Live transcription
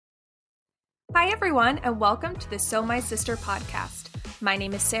Hi, everyone, and welcome to the So My Sister podcast. My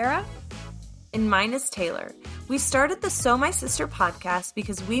name is Sarah. And mine is Taylor. We started the So My Sister podcast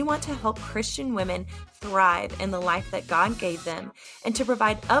because we want to help Christian women thrive in the life that God gave them and to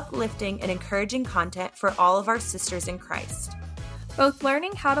provide uplifting and encouraging content for all of our sisters in Christ. Both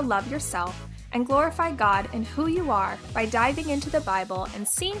learning how to love yourself and glorify God and who you are by diving into the Bible and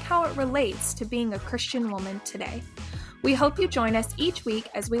seeing how it relates to being a Christian woman today. We hope you join us each week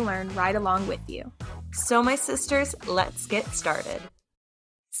as we learn right along with you. So my sisters, let's get started.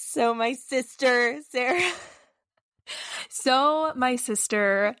 So my sister, Sarah. So my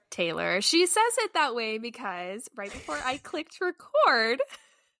sister, Taylor. She says it that way because right before I clicked record,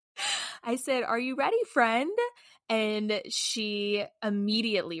 I said, "Are you ready, friend?" And she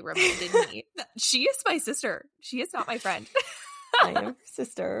immediately reminded me that she is my sister. She is not my friend. I am her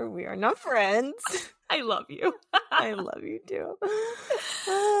sister. We are not friends. I love you. I love you too.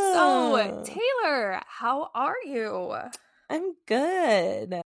 So, Taylor, how are you? I'm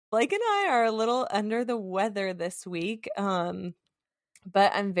good. Blake and I are a little under the weather this week, but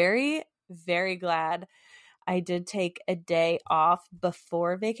I'm very, very glad I did take a day off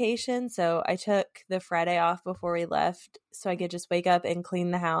before vacation. So I took the Friday off before we left so I could just wake up and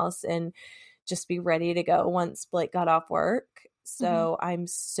clean the house and just be ready to go once Blake got off work. So I'm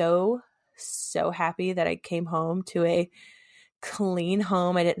so happy that I came home to a clean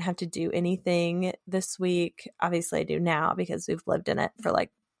home. I didn't have to do anything this week. Obviously I do now because we've lived in it for like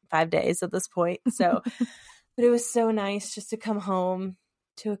 5 days at this point. So, but it was so nice just to come home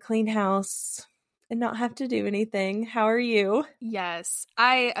to a clean house and not have to do anything. How are you? Yes,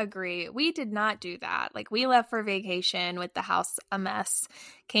 I agree. We did not do that. Like, we left for vacation with the house a mess,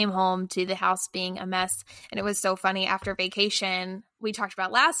 came home to the house being a mess. And it was so funny. After vacation, we talked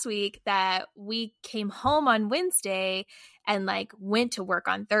about last week that we came home on Wednesday and like went to work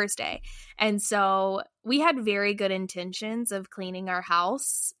on Thursday. And so we had very good intentions of cleaning our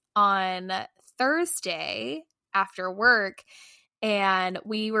house on Thursday after work. And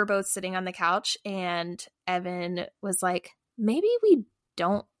we were both sitting on the couch and Evan was like, maybe we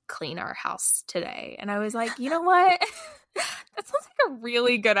don't clean our house today. And I was like, you know what? That sounds like a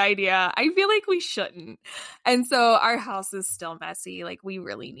really good idea. I feel like we shouldn't. And so our house is still messy. Like, we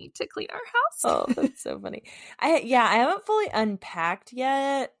really need to clean our house. Oh, that's so funny. I haven't fully unpacked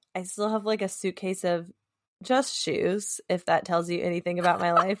yet. I still have like a suitcase of just shoes, if that tells you anything about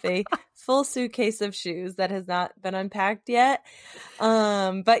my life. A full suitcase of shoes that has not been unpacked yet.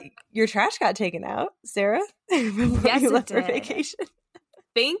 But your trash got taken out, Sarah, before Yes, you it left for did. vacation.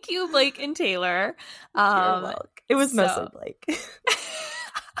 Thank you, Blake and Taylor. You're welcome. It was mostly Blake.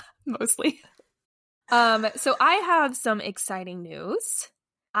 Mostly. So I have some exciting news.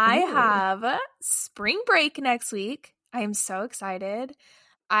 I have spring break next week. I am so excited.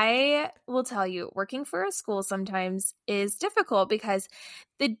 I will tell you, working for a school sometimes is difficult because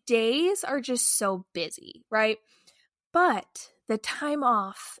the days are just so busy, right? But the time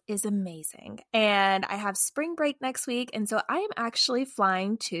off is amazing. And I have spring break next week. And so I am actually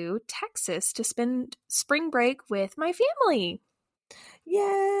flying to Texas to spend spring break with my family.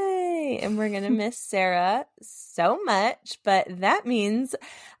 Yay! And we're going to miss Sarah so much, but that means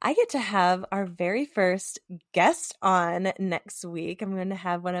I get to have our very first guest on next week. I'm going to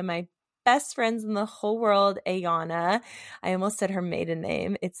have one of my best friends in the whole world, Ayana. I almost said her maiden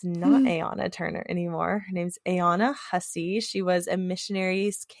name. It's not Ayana Turner anymore. Her name's Ayana Hussey. She was a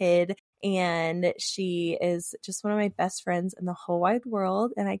missionary's kid, and she is just one of my best friends in the whole wide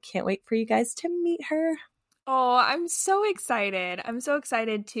world, and I can't wait for you guys to meet her. Oh, I'm so excited. I'm so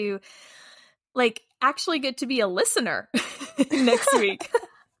excited to like actually get to be a listener next week.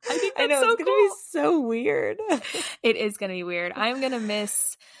 I think that's so it's cool. going to be so weird. It is going to be weird. I'm going to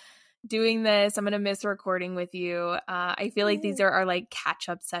miss doing this. I'm going to miss recording with you. I feel like these are our like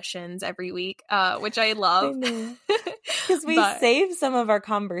catch-up sessions every week, which I love. Because we save some of our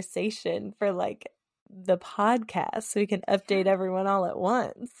conversation for like the podcast so we can update everyone all at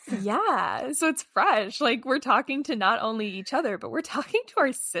once. Yeah, so it's fresh. Like, we're talking to not only each other, but we're talking to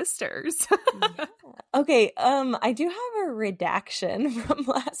our sisters. Yeah. Okay, I do have a redaction from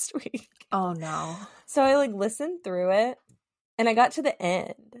last week. Oh no. So I like listened through it and I got to the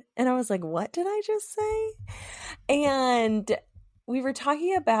end and I was like, what did I just say? And we were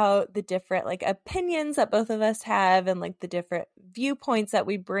talking about the different like opinions that both of us have and like the different viewpoints that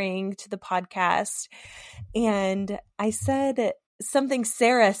we bring to the podcast. And I said something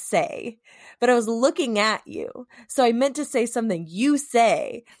Sarah say, but I was looking at you. So I meant to say something you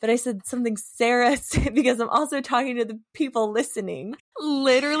say, but I said something Sarah say because I'm also talking to the people listening.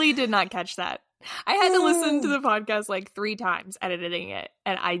 Literally did not catch that. I had to listen to the podcast like 3 times editing it,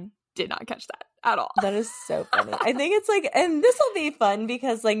 and I did not catch that at all. That is so funny. I think it's like, and this will be fun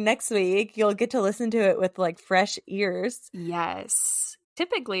because like next week you'll get to listen to it with like fresh ears. Yes.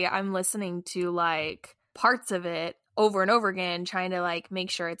 Typically I'm listening to like parts of it over and over again, trying to like make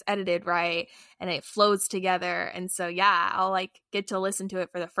sure it's edited right and it flows together. And so, yeah, I'll like get to listen to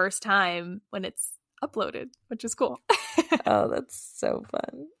it for the first time when it's uploaded, which is cool. Oh, that's so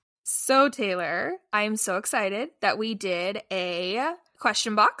fun. So, Taylor, I'm so excited that we did a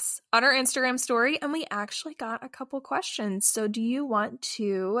question box on our Instagram story and we actually got a couple questions. So, do you want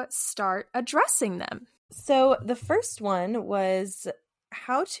to start addressing them? So, the first one was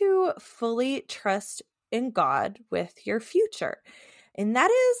how to fully trust in God with your future. And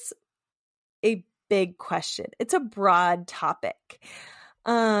that is a big question. It's a broad topic.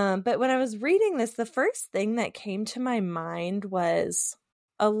 But when I was reading this, the first thing that came to my mind was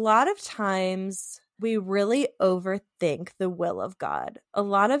a lot of times we really overthink the will of God. A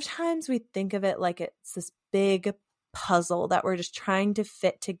lot of times we think of it like it's this big puzzle that we're just trying to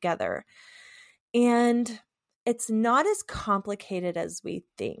fit together. And it's not as complicated as we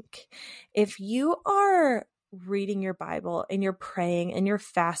think. If you are reading your Bible and you're praying and you're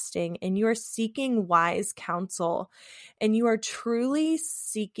fasting and you are seeking wise counsel and you are truly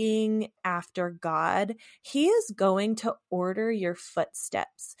seeking after God, He is going to order your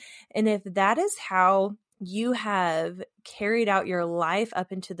footsteps. And if that is how you have carried out your life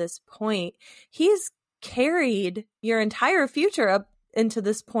up into this point, He's carried your entire future up into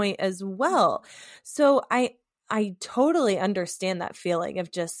this point as well. So I totally understand that feeling of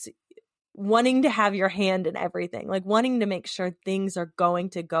just wanting to have your hand in everything, like wanting to make sure things are going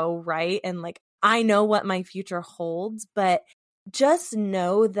to go right. And like, I know what my future holds, but just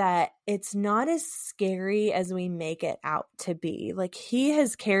know that it's not as scary as we make it out to be. Like He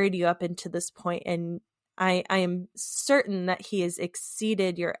has carried you up into this point, and I am certain that He has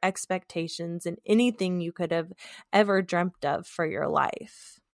exceeded your expectations and anything you could have ever dreamt of for your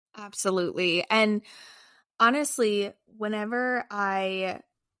life. Absolutely. And honestly, whenever I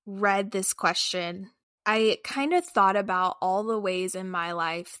read this question, I kind of thought about all the ways in my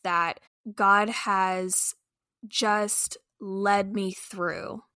life that God has just led me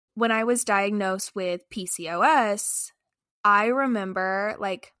through. When I was diagnosed with PCOS, I remember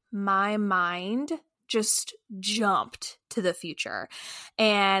like my mind just jumped to the future.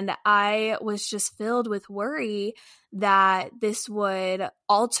 And I was just filled with worry that this would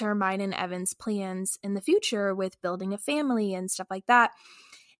alter mine and Evan's plans in the future with building a family and stuff like that.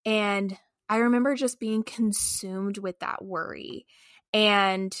 And I remember just being consumed with that worry.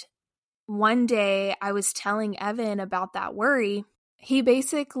 And one day I was telling Evan about that worry. He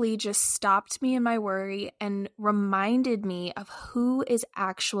basically just stopped me in my worry and reminded me of who is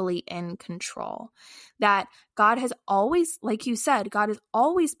actually in control. That God has always, like you said, God has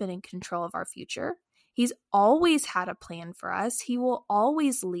always been in control of our future. He's always had a plan for us. He will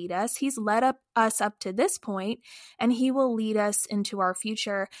always lead us. He's led us up to this point, and He will lead us into our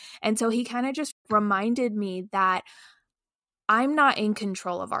future. And so He kind of just reminded me that I'm not in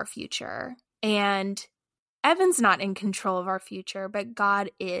control of our future, and Evan's not in control of our future, but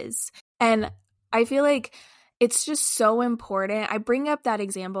God is. And I feel like it's just so important. I bring up that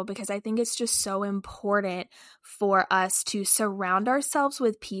example because I think it's just so important for us to surround ourselves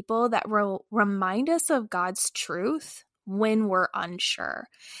with people that will remind us of God's truth when we're unsure.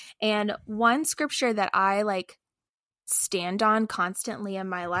 And one scripture that I like stand on constantly in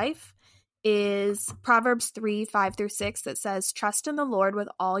my life is Proverbs 3:5-6 that says, "Trust in the Lord with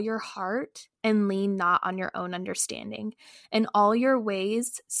all your heart and lean not on your own understanding. In all your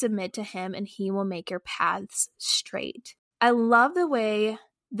ways submit to Him, and He will make your paths straight." I love the way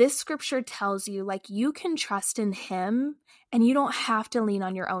this scripture tells you, like, you can trust in Him and you don't have to lean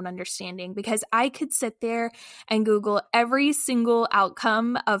on your own understanding, because I could sit there and Google every single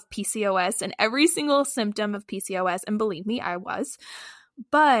outcome of PCOS and every single symptom of PCOS, and believe me, I was.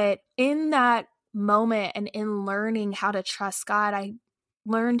 But in that moment and in learning how to trust God, I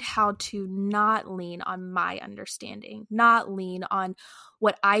learned how to not lean on my understanding, not lean on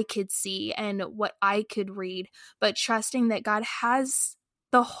what I could see and what I could read, but trusting that God has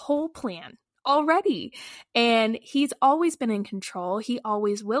the whole plan already. And He's always been in control. He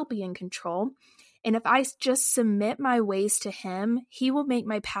always will be in control. And if I just submit my ways to Him, He will make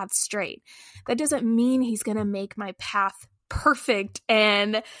my path straight. That doesn't mean He's going to make my path perfect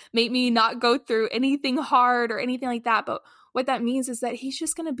and make me not go through anything hard or anything like that. But what that means is that he's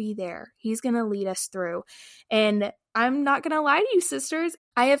just going to be there. He's going to lead us through. And I'm not going to lie to you, sisters.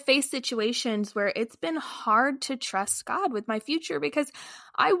 I have faced situations where it's been hard to trust God with my future because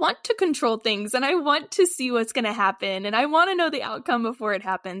I want to control things and I want to see what's going to happen and I want to know the outcome before it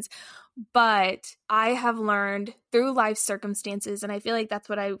happens. But I have learned through life circumstances, and I feel like that's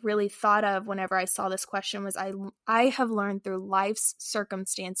what I really thought of whenever I saw this question, was I have learned through life's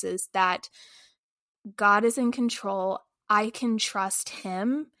circumstances that God is in control. I can trust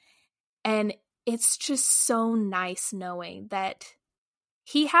him. And it's just so nice knowing that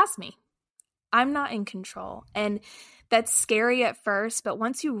he has me. I'm not in control. And that's scary at first, but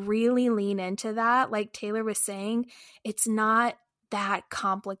once you really lean into that, like Taylor was saying, it's not that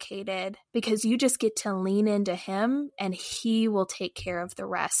complicated because you just get to lean into him and he will take care of the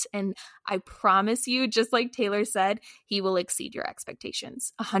rest. And I promise you, just like Taylor said, he will exceed your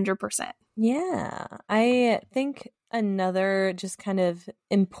expectations 100%. Yeah, I think another just kind of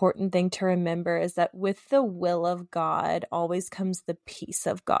important thing to remember is that with the will of God always comes the peace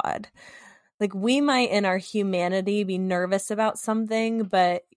of God. Like, we might in our humanity be nervous about something,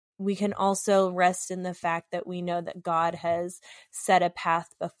 but we can also rest in the fact that we know that God has set a path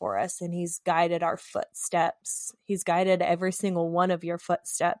before us and he's guided our footsteps. He's guided every single one of your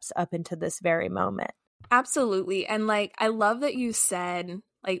footsteps up into this very moment. Absolutely. And like, I love that you said,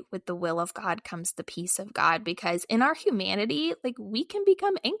 like, with the will of God comes the peace of God, because in our humanity, like, we can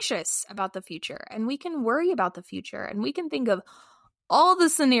become anxious about the future and we can worry about the future and we can think of all the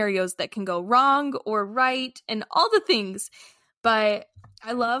scenarios that can go wrong or right and all the things. But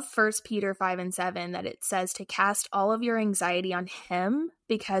I love 1 Peter 5:7 that it says to cast all of your anxiety on him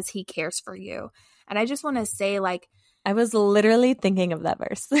because he cares for you. And I just want to say, like, I was literally thinking of that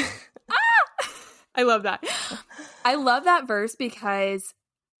verse. I love that. I love that verse because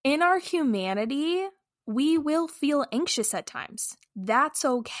in our humanity, we will feel anxious at times. That's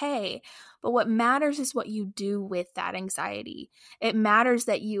okay. But what matters is what you do with that anxiety. It matters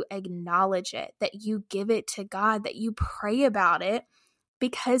that you acknowledge it, that you give it to God, that you pray about it,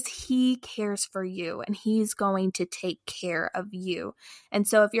 because he cares for you and he's going to take care of you. And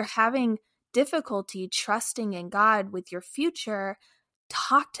so if you're having difficulty trusting in God with your future,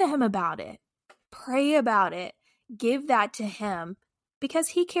 talk to him about it. Pray about it. Give that to him because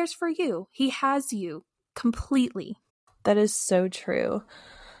he cares for you. He has you completely. That is so true.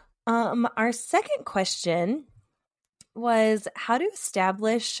 Our second question was how to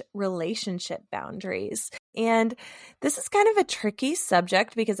establish relationship boundaries. And this is kind of a tricky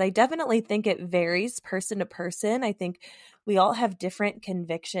subject because I definitely think it varies person to person. I think we all have different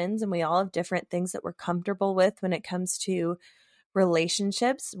convictions and we all have different things that we're comfortable with when it comes to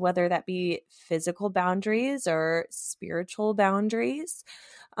relationships, whether that be physical boundaries or spiritual boundaries.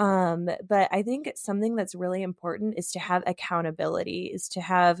 But I think something that's really important is to have accountability, is to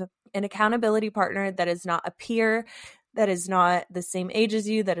have an accountability partner that is not a peer, that is not the same age as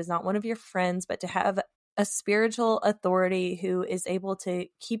you, that is not one of your friends, but to have a spiritual authority who is able to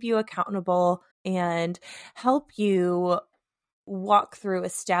keep you accountable and help you walk through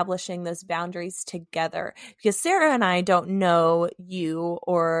establishing those boundaries together. Because Sarah and I don't know you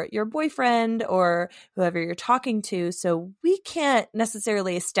or your boyfriend or whoever you're talking to, so we can't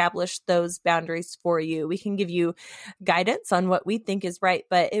necessarily establish those boundaries for you. We can give you guidance on what we think is right,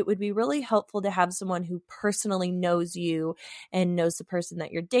 but it would be really helpful to have someone who personally knows you and knows the person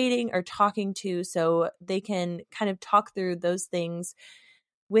that you're dating or talking to, so they can kind of talk through those things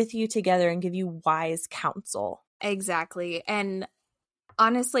with you together and give you wise counsel. Exactly. And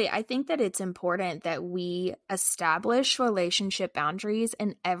honestly, I think that it's important that we establish relationship boundaries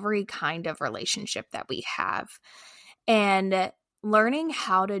in every kind of relationship that we have. And learning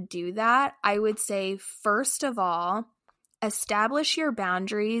how to do that, I would say, first of all, establish your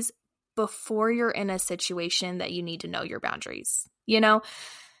boundaries before you're in a situation that you need to know your boundaries, you know?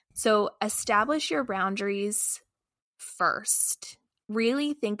 So establish your boundaries first.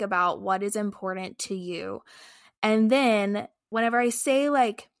 Really think about what is important to you. And then whenever I say,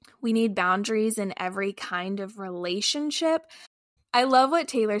 like, we need boundaries in every kind of relationship, I love what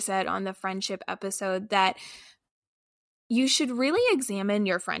Taylor said on the friendship episode, that you should really examine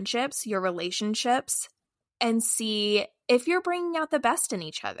your friendships, your relationships, and see if you're bringing out the best in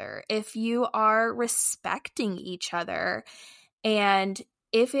each other, if you are respecting each other, and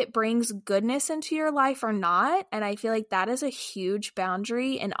if it brings goodness into your life or not. And I feel like that is a huge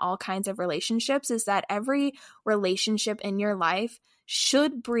boundary in all kinds of relationships, is that every relationship in your life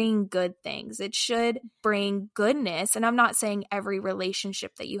should bring good things. It should bring goodness. And I'm not saying every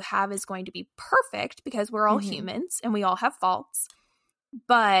relationship that you have is going to be perfect, because we're all humans and we all have faults.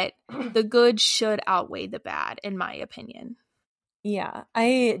 but the good should outweigh the bad, in my opinion. Yeah,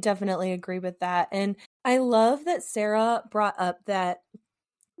 I definitely agree with that. And I love that Sarah brought up that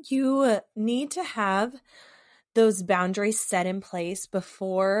you need to have those boundaries set in place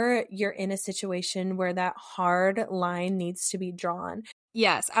before you're in a situation where that hard line needs to be drawn.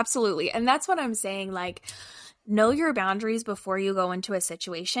 Yes, absolutely. And that's what I'm saying. Like, know your boundaries before you go into a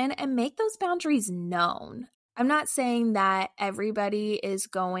situation and make those boundaries known. I'm not saying that everybody is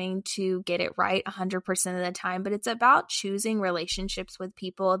going to get it right 100% of the time, but it's about choosing relationships with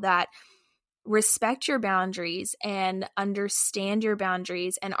people that respect your boundaries and understand your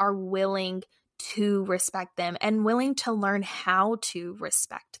boundaries and are willing to respect them and willing to learn how to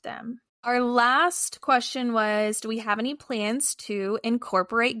respect them. Our last question was, do we have any plans to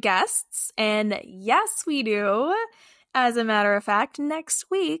incorporate guests? And yes, we do. As a matter of fact, next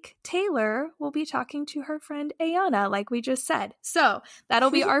week, Taylor will be talking to her friend Ayana, like we just said. So that'll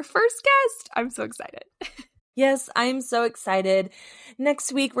be our first guest. I'm so excited. Yes, I'm so excited.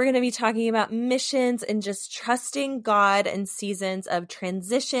 Next week, we're going to be talking about missions and just trusting God in seasons of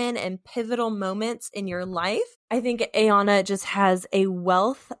transition and pivotal moments in your life. I think Ayana just has a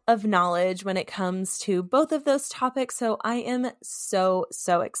wealth of knowledge when it comes to both of those topics. So I am so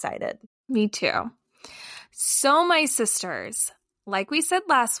excited. Me too. So, my sisters, like we said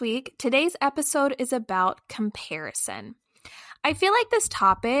last week, today's episode is about comparison. I feel like this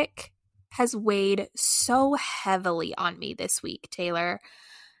topic has weighed so heavily on me this week, Taylor.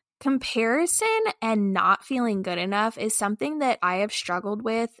 Comparison and not feeling good enough is something that I have struggled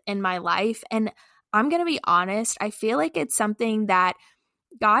with in my life. And I'm going to be honest, I feel like it's something that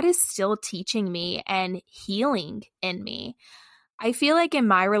God is still teaching me and healing in me. I feel like in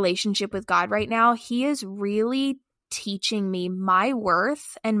my relationship with God right now, He is really teaching me my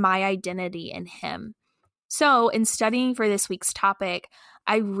worth and my identity in Him. So, in studying for this week's topic,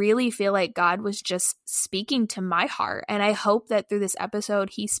 I really feel like God was just speaking to my heart. And I hope that through this episode,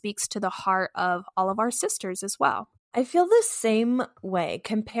 He speaks to the heart of all of our sisters as well. I feel the same way.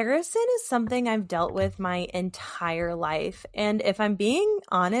 Comparison is something I've dealt with my entire life. And if I'm being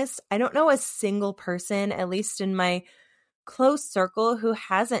honest, I don't know a single person, at least in my close circle, who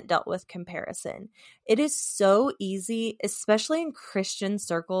hasn't dealt with comparison. It is so easy, especially in Christian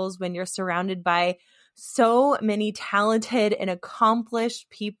circles, when you're surrounded by so many talented and accomplished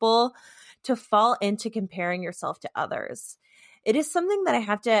people, to fall into comparing yourself to others. It is something that I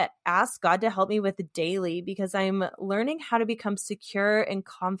have to ask God to help me with daily, because I'm learning how to become secure and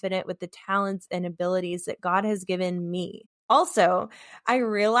confident with the talents and abilities that God has given me. Also, I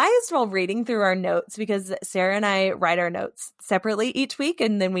realized while reading through our notes, because Sarah and I write our notes separately each week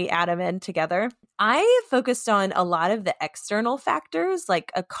and then we add them in together, I focused on a lot of the external factors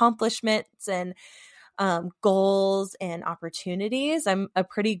like accomplishments and goals and opportunities. I'm a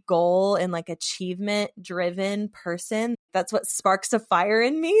pretty goal and like achievement driven person. That's what sparks a fire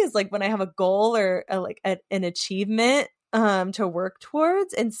in me, is like when I have a goal or an achievement to work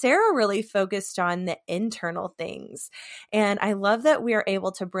towards. And Sarah really focused on the internal things. And I love that we are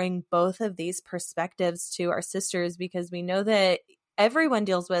able to bring both of these perspectives to our sisters, because we know that everyone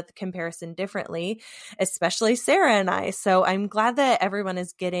deals with comparison differently, especially Sarah and I. So I'm glad that everyone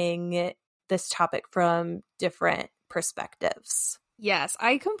is getting this topic from different perspectives. Yes,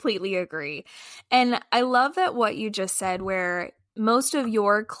 I completely agree. And I love that what you just said, where most of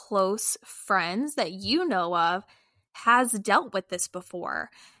your close friends that you know of has dealt with this before.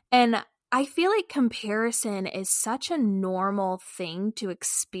 And I feel like comparison is such a normal thing to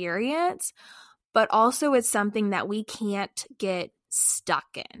experience, but also it's something that we can't get stuck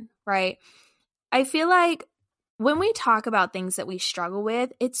in, right? I feel like when we talk about things that we struggle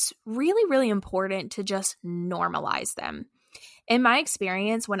with, it's really, really important to just normalize them. In my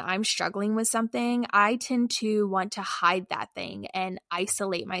experience, when I'm struggling with something, I tend to want to hide that thing and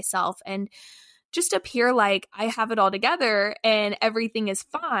isolate myself and just appear like I have it all together and everything is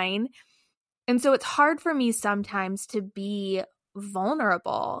fine. And so it's hard for me sometimes to be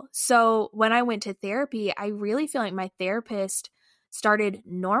vulnerable. So when I went to therapy, I really feel like my therapist started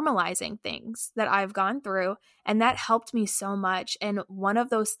normalizing things that I've gone through, and that helped me so much. And one of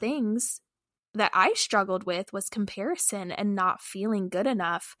those things that I struggled with was comparison and not feeling good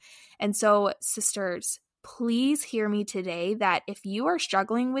enough. And so, sisters, please hear me today that if you are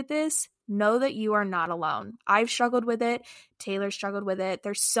struggling with this, know that you are not alone. I've struggled with it. Taylor struggled with it.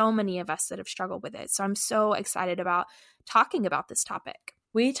 There's so many of us that have struggled with it. So I'm so excited about talking about this topic.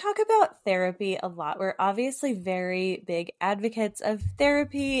 We talk about therapy a lot. We're obviously very big advocates of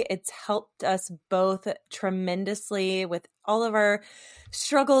therapy. It's helped us both tremendously with all of our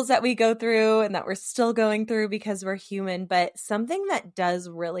struggles that we go through and that we're still going through because we're human. But something that does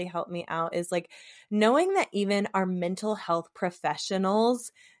really help me out is like knowing that even our mental health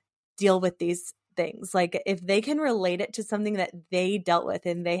professionals deal with these things. Like if they can relate it to something that they dealt with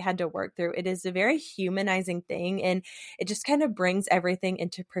and they had to work through, it is a very humanizing thing. And it just kind of brings everything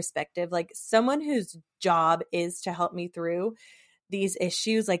into perspective. Like someone whose job is to help me through these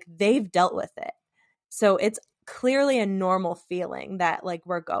issues, like they've dealt with it. So it's clearly a normal feeling that like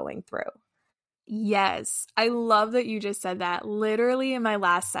we're going through. Yes, I love that you just said that. Literally in my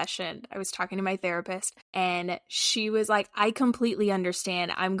last session, I was talking to my therapist and she was like, I completely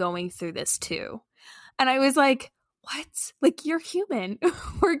understand. I'm going through this too. And I was like, what? Like, you're human.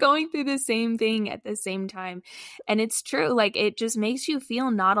 We're going through the same thing at the same time. And it's true. Like, it just makes you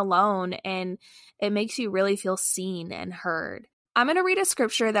feel not alone and it makes you really feel seen and heard. I'm going to read a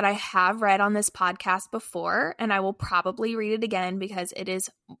scripture that I have read on this podcast before, and I will probably read it again because it is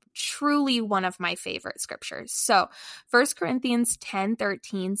truly one of my favorite scriptures. So 1 Corinthians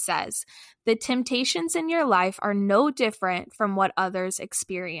 10:13 says, "The temptations in your life are no different from what others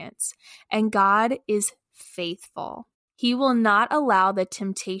experience, and God is faithful. He will not allow the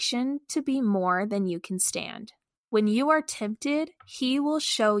temptation to be more than you can stand. When you are tempted, He will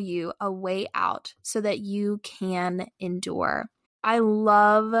show you a way out so that you can endure." I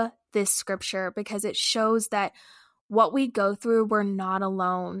love this scripture because it shows that what we go through, we're not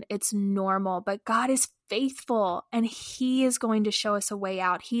alone. It's normal, but God is faithful and He is going to show us a way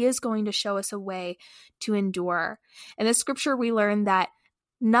out. He is going to show us a way to endure. In the scripture, we learn that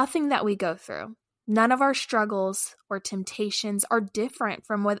nothing that we go through, none of our struggles or temptations are different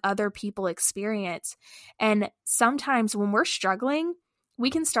from what other people experience. And sometimes when we're struggling, we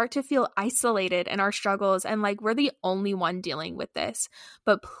can start to feel isolated in our struggles and like we're the only one dealing with this.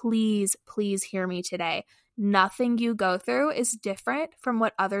 But please, please hear me today. Nothing you go through is different from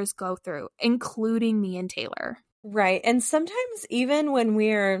what others go through, including me and Taylor. Right. And sometimes even when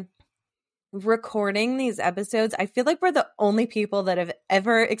we're recording these episodes, I feel like we're the only people that have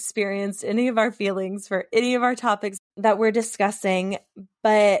ever experienced any of our feelings for any of our topics that we're discussing.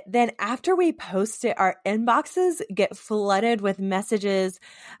 But then after we post it, our inboxes get flooded with messages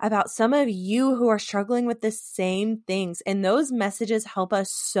about some of you who are struggling with the same things. And those messages help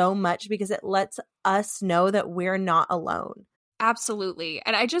us so much because it lets us know that we're not alone. Absolutely.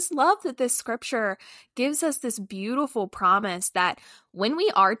 And I just love that this scripture gives us this beautiful promise that when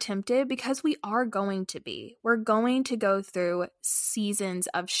we are tempted, because we are going to be, we're going to go through seasons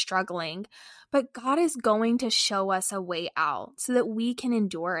of struggling, but God is going to show us a way out so that we can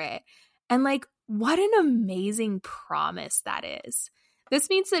endure it. And like, what an amazing promise that is. This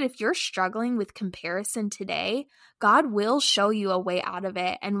means that if you're struggling with comparison today, God will show you a way out of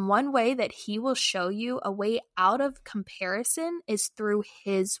it. And one way that He will show you a way out of comparison is through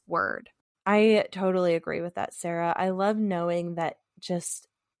His word. I totally agree with that, Sarah. I love knowing that just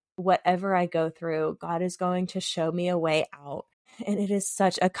whatever I go through, God is going to show me a way out. And it is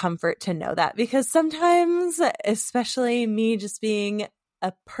such a comfort to know that because sometimes, especially me just being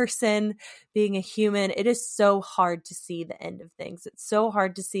a person, being a human, it is so hard to see the end of things. It's so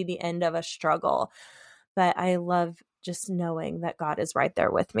hard to see the end of a struggle. But I love just knowing that God is right there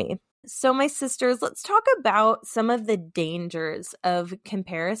with me. So my sisters, let's talk about some of the dangers of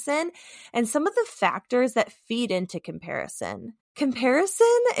comparison and some of the factors that feed into comparison.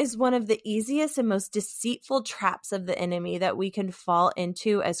 Comparison is one of the easiest and most deceitful traps of the enemy that we can fall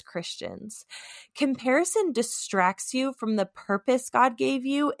into as Christians. Comparison distracts you from the purpose God gave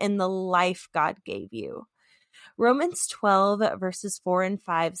you and the life God gave you. Romans 12 verses 4 and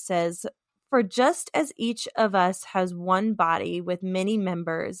 5 says, "For just as each of us has one body with many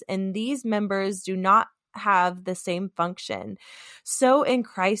members, and these members do not have the same function, so in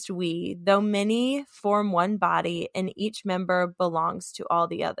Christ we, though many, form one body, and each member belongs to all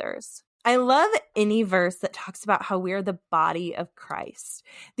the others." I love any verse that talks about how we're the body of Christ.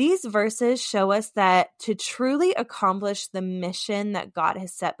 These verses show us that to truly accomplish the mission that God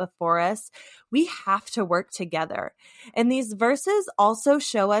has set before us, we have to work together. And these verses also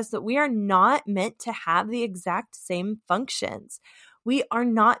show us that we are not meant to have the exact same functions. We are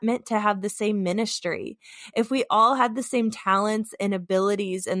not meant to have the same ministry. If we all had the same talents and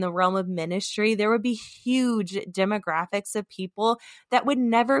abilities in the realm of ministry, there would be huge demographics of people that would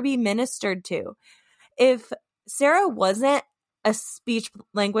never be ministered to. If Sarah wasn't a speech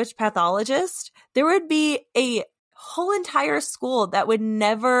language pathologist, there would be a whole entire school that would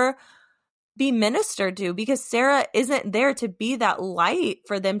never be ministered to, because Sarah isn't there to be that light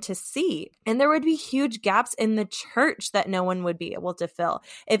for them to see. And there would be huge gaps in the church that no one would be able to fill.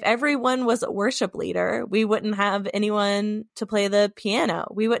 If everyone was a worship leader, we wouldn't have anyone to play the piano.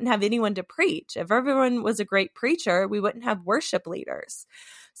 We wouldn't have anyone to preach. If everyone was a great preacher, we wouldn't have worship leaders.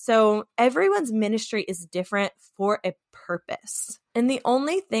 So everyone's ministry is different for a purpose. And the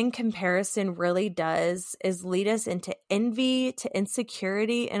only thing comparison really does is lead us into envy, to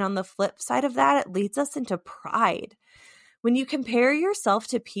insecurity, and on the flip side of that, it leads us into pride. When you compare yourself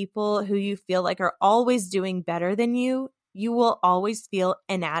to people who you feel like are always doing better than you, you will always feel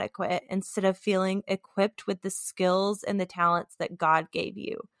inadequate instead of feeling equipped with the skills and the talents that God gave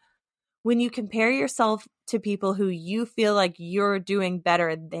you. When you compare yourself to people who you feel like you're doing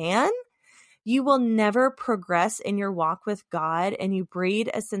better than, you will never progress in your walk with God, and you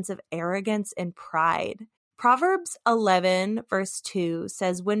breed a sense of arrogance and pride. Proverbs 11 verse 2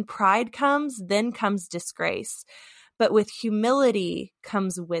 says, "When pride comes, then comes disgrace, but with humility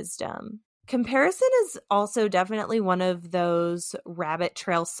comes wisdom." Comparison is also definitely one of those rabbit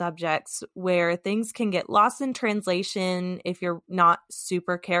trail subjects where things can get lost in translation if you're not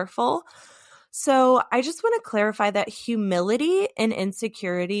super careful. So I just want to clarify that humility and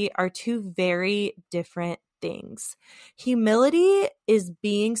insecurity are two very different things. Humility is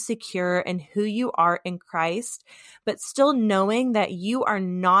being secure in who you are in Christ, but still knowing that you are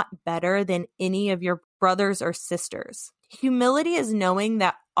not better than any of your brothers or sisters. Humility is knowing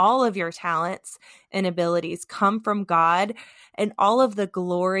that all of your talents and abilities come from God, and all of the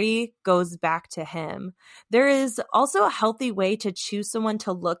glory goes back to Him. There is also a healthy way to choose someone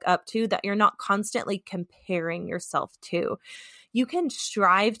to look up to that you're not constantly comparing yourself to. You can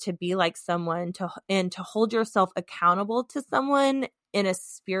strive to be like someone and to hold yourself accountable to someone in a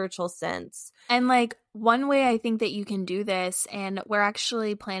spiritual sense. And like one way I think that you can do this, and we're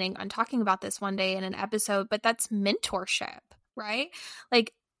actually planning on talking about this one day in an episode, but that's mentorship, right?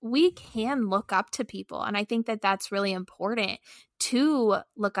 Like we can look up to people. And I think that that's really important to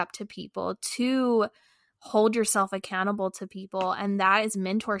look up to people, to hold yourself accountable to people. And that is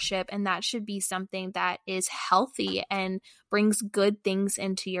mentorship. And that should be something that is healthy and brings good things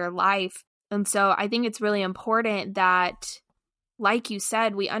into your life. And so I think it's really important that, like you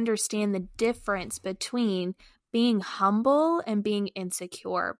said, we understand the difference between being humble and being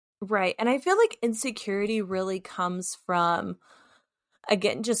insecure. Right. And I feel like insecurity really comes from,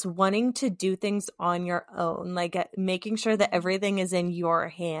 again, just wanting to do things on your own, like making sure that everything is in your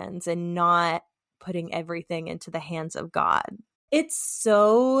hands and not putting everything into the hands of God. It's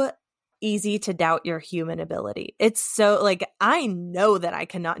so easy to doubt your human ability. It's so like, I know that I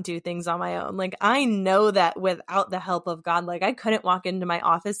cannot do things on my own. Like, I know that without the help of God, like I couldn't walk into my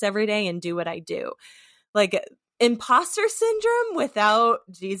office every day and do what I do. Like, imposter syndrome without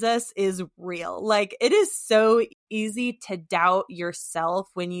Jesus is real. Like, it is so easy to doubt yourself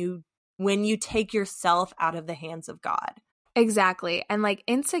when you take yourself out of the hands of God. Exactly. And like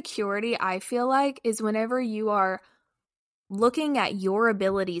insecurity, I feel like, is whenever you are looking at your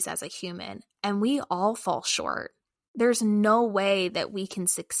abilities as a human, and we all fall short. There's no way that we can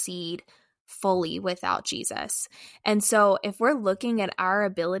succeed fully without Jesus. And so if we're looking at our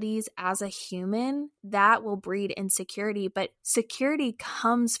abilities as a human, that will breed insecurity. But security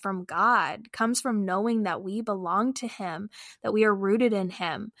comes from God, comes from knowing that we belong to Him, that we are rooted in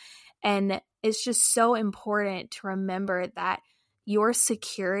Him. And it's just so important to remember that your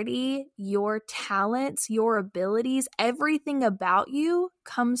security, your talents, your abilities, everything about you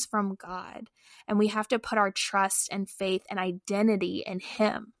comes from God. And we have to put our trust and faith and identity in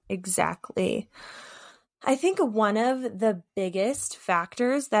Him. Exactly. I think one of the biggest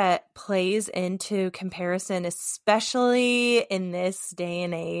factors that plays into comparison, especially in this day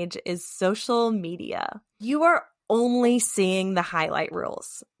and age, is social media. You are only seeing the highlight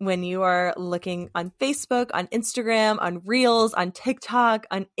reels when you are looking on Facebook, on Instagram, on Reels, on TikTok,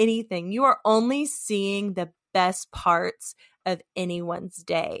 on anything. You are only seeing the best parts of anyone's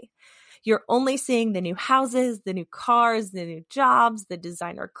day. You're only seeing the new houses, the new cars, the new jobs, the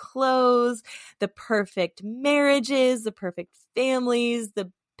designer clothes, the perfect marriages, the perfect families,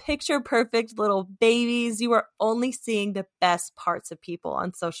 the picture perfect little babies. You are only seeing the best parts of people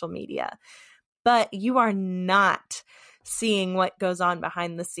on social media, but you are not seeing what goes on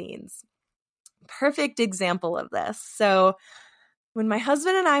behind the scenes. Perfect example of this. So when my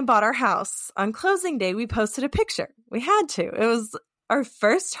husband and I bought our house on closing day, we posted a picture. We had to. It was our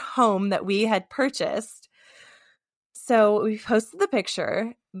first home that we had purchased. So we posted the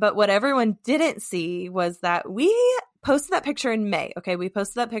picture, but what everyone didn't see was that we posted that picture in May. Okay, we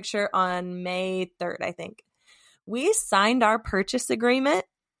posted that picture on May 3rd, I think. We signed our purchase agreement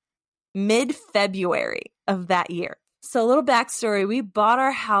mid-February of that year. So a little backstory, we bought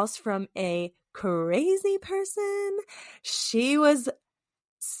our house from a crazy person. She was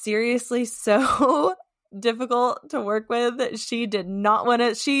seriously so difficult to work with. She did not want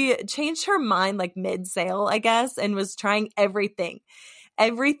to, she changed her mind like mid-sale, I guess, and was trying everything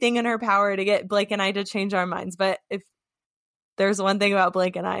in her power to get Blake and I to change our minds. But if there's one thing about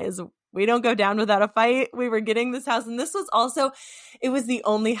Blake and I is we don't go down without a fight. We were getting this house, and this was also, it was the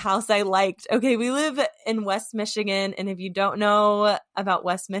only house I liked. Okay, we live in West Michigan, and if you don't know about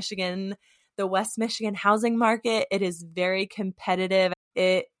West Michigan, the West Michigan housing market, it is very competitive.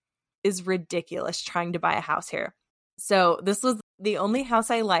 It is ridiculous trying to buy a house here. So this was the only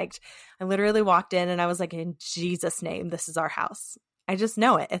house I liked. I literally walked in and I was like, in Jesus' name, this is our house. I just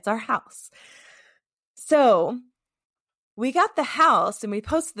know it. It's our house. So we got the house and we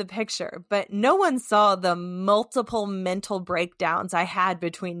posted the picture, but no one saw the multiple mental breakdowns I had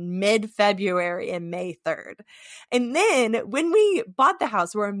between mid-February and May 3rd. And then when we bought the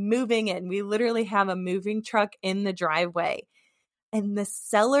house, we're moving in. We literally have a moving truck in the driveway. And the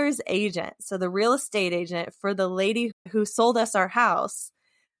seller's agent, so the real estate agent for the lady who sold us our house,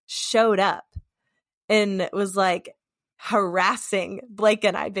 showed up and was like harassing Blake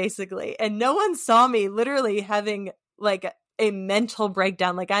and I basically. And no one saw me literally having like a mental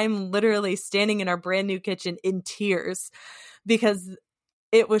breakdown. Like I'm literally standing in our brand new kitchen in tears because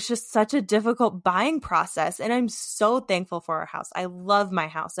it was just such a difficult buying process. And I'm so thankful for our house. I love my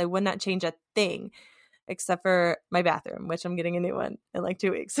house. I would not change a thing except for my bathroom, which I'm getting a new one in like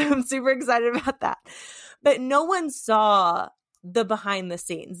 2 weeks. So I'm super excited about that. But no one saw the behind the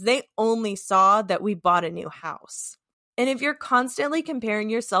scenes. They only saw that we bought a new house. And if you're constantly comparing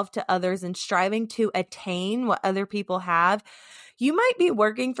yourself to others and striving to attain what other people have, you might be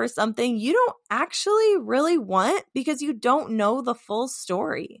working for something you don't actually really want because you don't know the full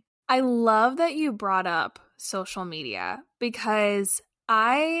story. I love that you brought up social media because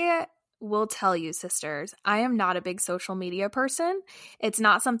I will tell you, sisters, I am not a big social media person. It's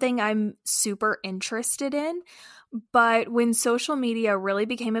not something I'm super interested in. But when social media really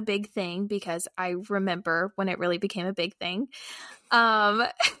became a big thing, because I remember when it really became a big thing,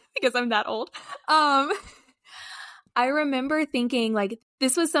 because I'm that old, I remember thinking like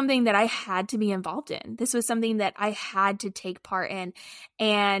this was something that I had to be involved in. This was something that I had to take part in.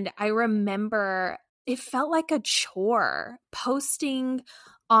 And I remember it felt like a chore. Posting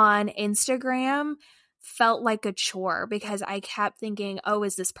on Instagram felt like a chore because I kept thinking, oh,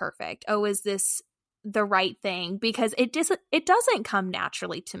 is this perfect? Oh, is this the right thing? Because it doesn't come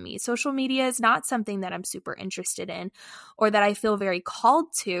naturally to me. Social media is not something that I'm super interested in or that I feel very called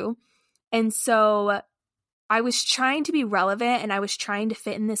to. And so I was trying to be relevant and I was trying to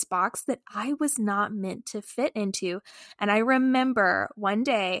fit in this box that I was not meant to fit into. And I remember one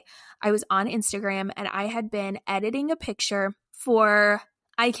day I was on Instagram and I had been editing a picture for,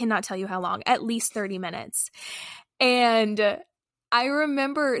 I cannot tell you how long, at least 30 minutes. And I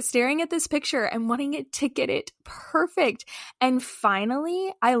remember staring at this picture and wanting it to get it perfect. And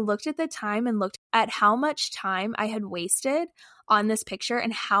finally, I looked at the time and looked at how much time I had wasted on this picture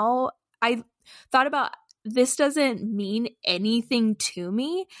and how I thought about this doesn't mean anything to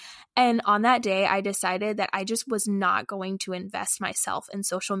me. And on that day, I decided that I just was not going to invest myself in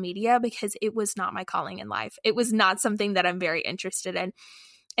social media because it was not my calling in life. It was not something that I'm very interested in.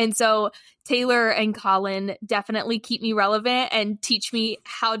 And so Taylor and Colin definitely keep me relevant and teach me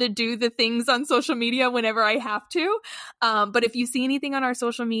how to do the things on social media whenever I have to. But if you see anything on our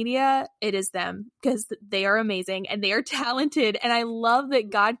social media, it is them because they are amazing and they are talented. And I love that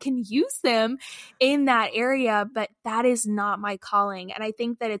God can use them in that area, but that is not my calling. And I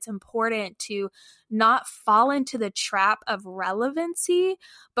think that it's important to not fall into the trap of relevancy,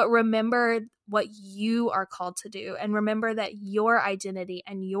 but remember what you are called to do. And remember that your identity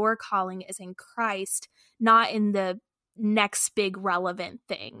and your calling is in Christ, not in the next big relevant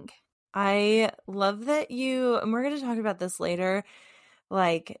thing. I love that you, and we're going to talk about this later,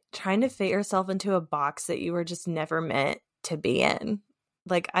 like trying to fit yourself into a box that you were just never meant to be in.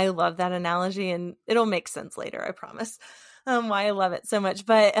 Like, I love that analogy and it'll make sense later, I promise. Why I love it so much.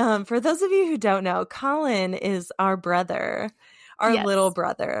 But for those of you who don't know, Colin is our brother. Our Yes. little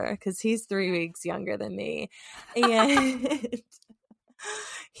brother, because he's 3 weeks younger than me. And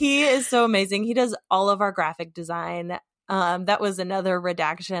he is so amazing. He does all of our graphic design. That was another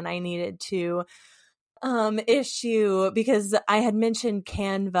redaction I needed to issue because I had mentioned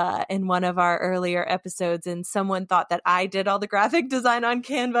Canva in one of our earlier episodes and someone thought that I did all the graphic design on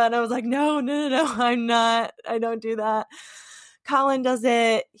Canva. And I was like, no, I'm not. I don't do that. Colin does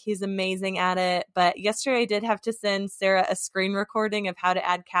it. He's amazing at it. But yesterday I did have to send Sarah a screen recording of how to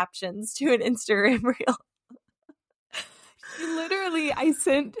add captions to an Instagram reel. Literally, I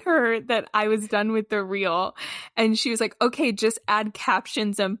sent her that I was done with the reel, and she was like, okay, just add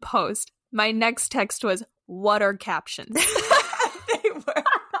captions and post. My next text was, what are captions? They were.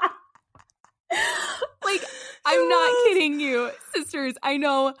 Like, I'm not kidding you, sisters. I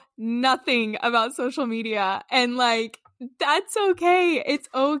know nothing about social media, and like, that's okay. It's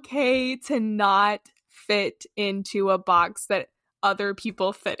okay to not fit into a box that other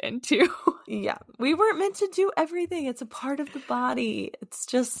people fit into. Yeah, we weren't meant to do everything. It's a part of the body.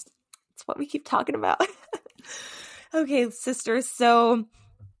 It's what we keep talking about. Okay, sisters. So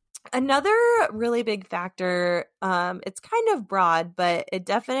another really big factor, it's kind of broad, but it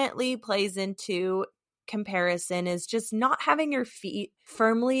definitely plays into comparison, is just not having your feet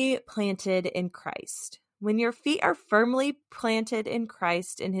firmly planted in Christ. When your feet are firmly planted in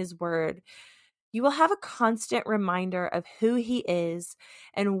Christ, in his word, you will have a constant reminder of who he is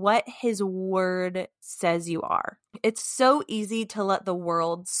and what his word says you are. It's so easy to let the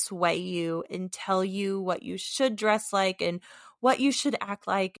world sway you and tell you what you should dress like and what you should act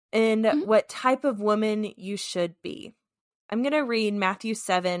like and what type of woman you should be. I'm going to read Matthew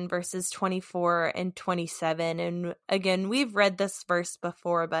 7 verses 24 and 27. And again, we've read this verse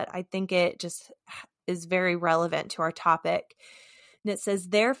before, but I think it just is very relevant to our topic. And it says,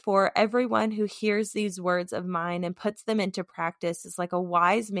 therefore, everyone who hears these words of mine and puts them into practice is like a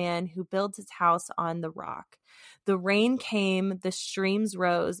wise man who builds his house on the rock. The rain came, the streams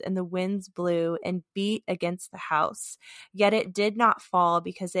rose, and the winds blew and beat against the house. Yet it did not fall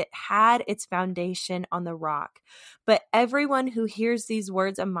because it had its foundation on the rock. But everyone who hears these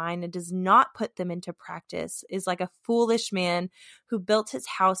words of mine and does not put them into practice is like a foolish man who built his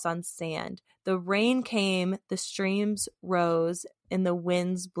house on sand. The rain came, the streams rose, and the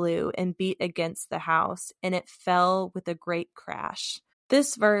winds blew and beat against the house, and it fell with a great crash.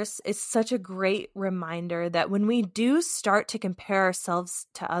 This verse is such a great reminder that when we do start to compare ourselves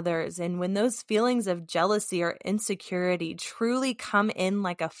to others, and when those feelings of jealousy or insecurity truly come in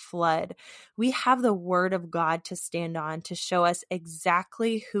like a flood, we have the word of God to stand on to show us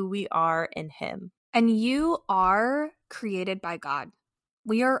exactly who we are in him. And you are created by God.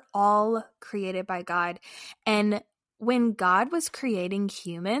 We are all created by God. And when God was creating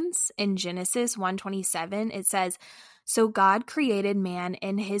humans in Genesis 1:27, it says, so God created man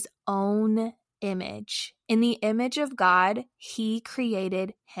in his own image. In the image of God, he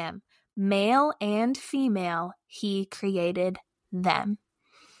created him. Male and female, he created them.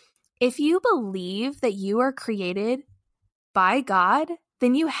 If you believe that you are created by God,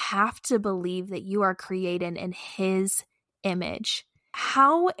 then you have to believe that you are created in his image.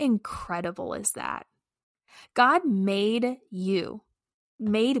 How incredible is that? God made you,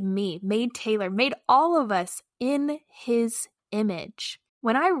 made me, made Taylor, made all of us in his image.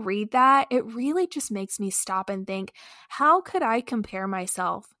 When I read that, it really just makes me stop and think, how could I compare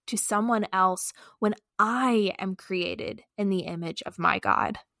myself to someone else when I am created in the image of my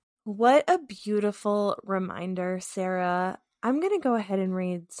God? What a beautiful reminder, Sarah. I'm going to go ahead and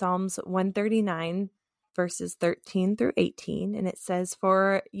read Psalms 139, verses 13 through 18, and it says,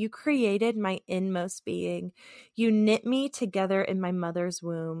 for you created my inmost being. You knit me together in my mother's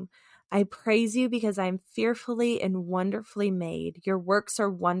womb. I praise you because I am fearfully and wonderfully made. Your works are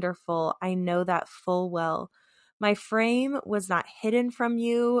wonderful. I know that full well. My frame was not hidden from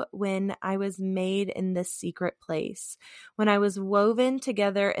you when I was made in this secret place. When I was woven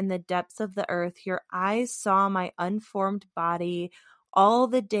together in the depths of the earth, your eyes saw my unformed body. All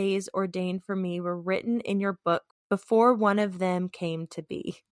the days ordained for me were written in your book before one of them came to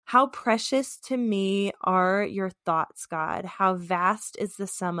be. How precious to me are your thoughts, God. How vast is the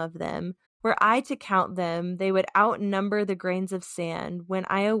sum of them. Were I to count them, they would outnumber the grains of sand. When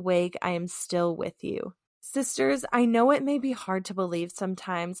I awake, I am still with you. Sisters, I know it may be hard to believe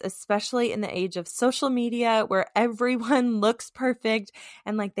sometimes, especially in the age of social media where everyone looks perfect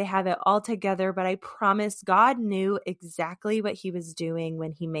and like they have it all together, but I promise God knew exactly what he was doing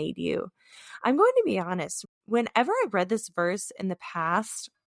when he made you. I'm going to be honest, whenever I've read this verse in the past,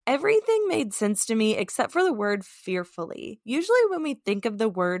 everything made sense to me except for the word fearfully. Usually when we think of the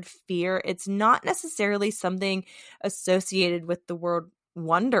word fear, it's not necessarily something associated with the word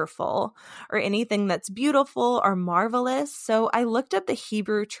wonderful or anything that's beautiful or marvelous. So I looked up the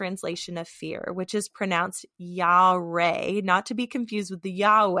Hebrew translation of fear, which is pronounced Yahweh, not to be confused with the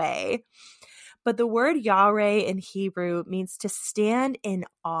Yahweh. But the word Yahweh in Hebrew means to stand in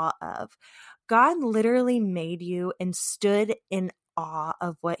awe of. God literally made you and stood in awe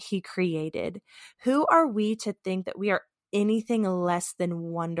of what he created. Who are we to think that we are anything less than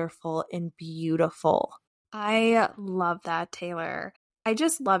wonderful and beautiful. I love that, Taylor. I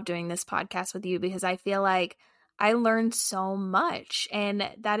just love doing this podcast with you because I feel like I learned so much. And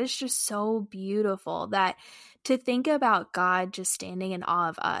that is just so beautiful that to think about God just standing in awe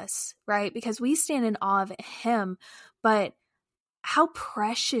of us, right? Because we stand in awe of him, but how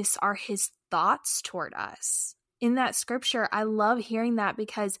precious are his thoughts toward us? In that scripture, I love hearing that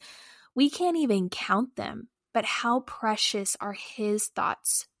because we can't even count them, but how precious are his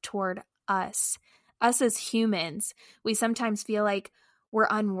thoughts toward us? Us as humans, we sometimes feel like we're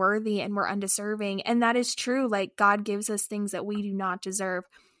unworthy and we're undeserving. And that is true. Like God gives us things that we do not deserve.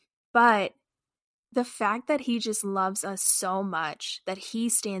 But the fact that he just loves us so much, that he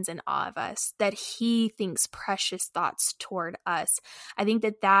stands in awe of us, that he thinks precious thoughts toward us, I think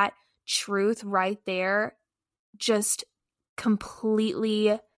that that truth right there just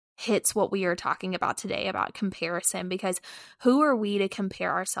completely hits what we are talking about today about comparison, because who are we to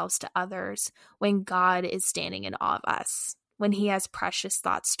compare ourselves to others when God is standing in awe of us, when he has precious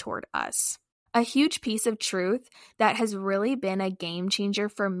thoughts toward us? A huge piece of truth that has really been a game changer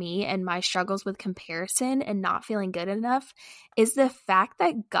for me and my struggles with comparison and not feeling good enough is the fact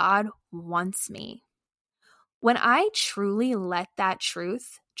that God wants me. When I truly let that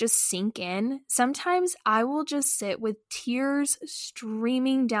truth just sink in, sometimes I will just sit with tears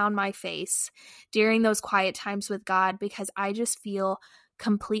streaming down my face during those quiet times with God because I just feel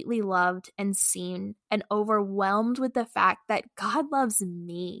completely loved and seen and overwhelmed with the fact that God loves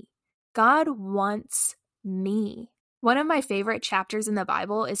me. God wants me. One of my favorite chapters in the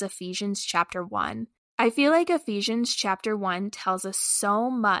Bible is Ephesians chapter 1. I feel like Ephesians chapter 1 tells us so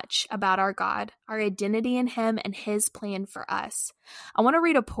much about our God, our identity in him, and his plan for us. I want to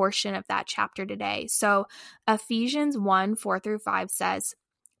read a portion of that chapter today. So Ephesians 1, 4 through 5 says,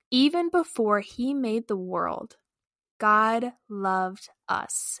 "Even before he made the world, God loved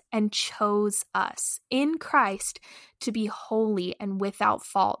us and chose us in Christ to be holy and without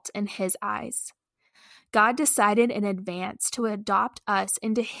fault in his eyes. God decided in advance to adopt us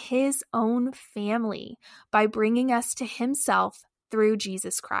into his own family by bringing us to himself through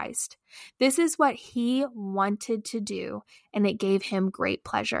Jesus Christ. This is what he wanted to do, and it gave him great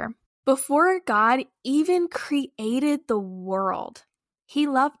pleasure. Before God even created the world, he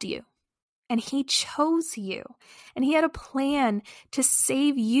loved you. And he chose you, and he had a plan to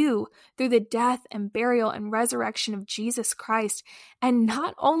save you through the death and burial and resurrection of Jesus Christ. And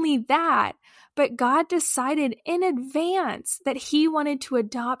not only that, but God decided in advance that he wanted to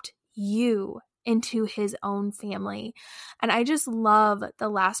adopt you into his own family. And I just love the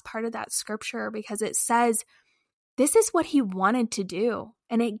last part of that scripture because it says, this is what he wanted to do,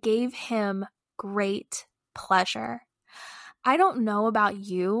 and it gave him great pleasure. I don't know about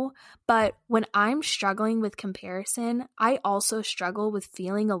you, but when I'm struggling with comparison, I also struggle with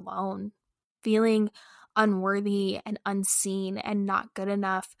feeling alone, feeling unworthy and unseen and not good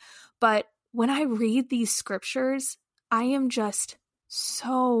enough. But when I read these scriptures, I am just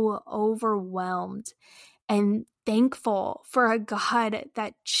so overwhelmed and thankful for a God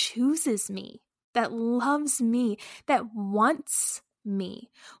that chooses me, that loves me, that wants me.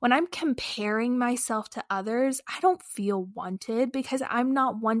 When I'm comparing myself to others, I don't feel wanted because I'm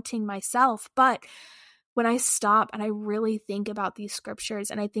not wanting myself. But when I stop and I really think about these scriptures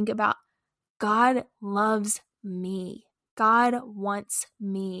and I think about God loves me, God wants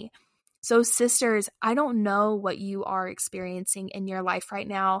me. So sisters, I don't know what you are experiencing in your life right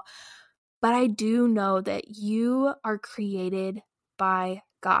now, but I do know that you are created by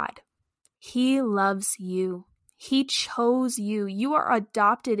God. He loves you. He chose you. You are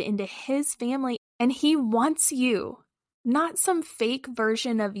adopted into his family, and he wants you. Not some fake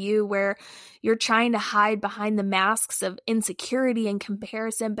version of you where you're trying to hide behind the masks of insecurity and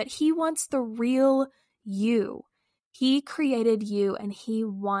comparison, but he wants the real you. He created you, and he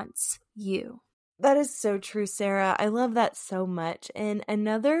wants you. That is so true, Sarah. I love that so much. And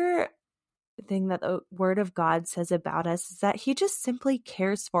another thing that the Word of God says about us is that he just simply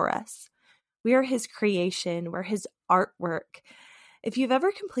cares for us. We are his creation. We're his artwork. If you've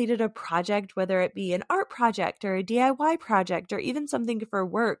ever completed a project, whether it be an art project or a DIY project or even something for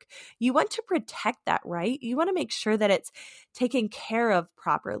work, you want to protect that, right? You want to make sure that it's taken care of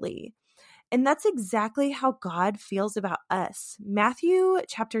properly. And that's exactly how God feels about us. Matthew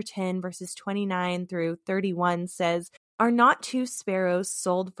chapter 10, verses 29 through 31 says, "Are not two sparrows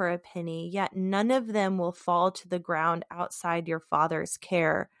sold for a penny, yet none of them will fall to the ground outside your Father's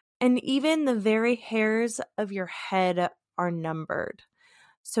care. And even the very hairs of your head are numbered.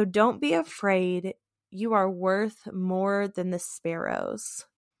 So don't be afraid. You are worth more than the sparrows."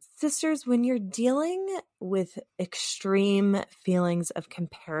 Sisters, when you're dealing with extreme feelings of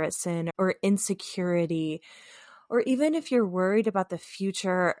comparison or insecurity, or even if you're worried about the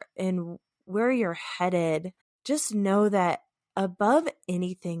future and where you're headed, just know that above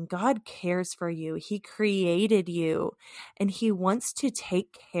anything, God cares for you. He created you and He wants to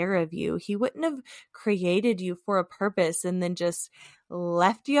take care of you. He wouldn't have created you for a purpose and then just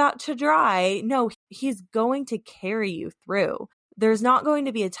left you out to dry. No, He's going to carry you through. There's not going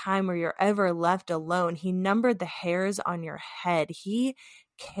to be a time where you're ever left alone. He numbered the hairs on your head. He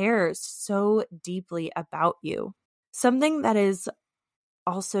cares so deeply about you. Something that is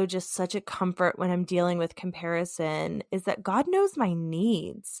also just such a comfort when I'm dealing with comparison is that God knows my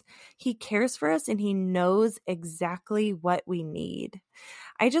needs. He cares for us and He knows exactly what we need.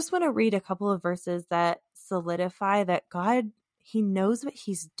 I just want to read a couple of verses that solidify that God, He knows what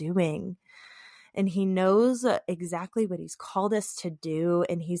He's doing. And He knows exactly what He's called us to do,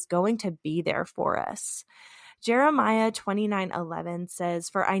 and He's going to be there for us. Jeremiah 29:11 says,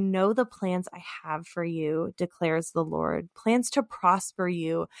 "For I know the plans I have for you, declares the Lord, plans to prosper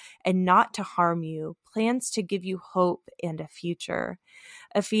you and not to harm you, plans to give you hope and a future."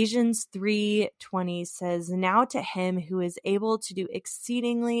 Ephesians 3:20 says, "Now to Him who is able to do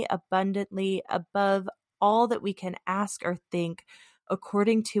exceedingly abundantly above all that we can ask or think,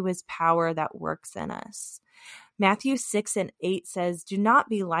 according to His power that works in us." Matthew 6:8 says, "Do not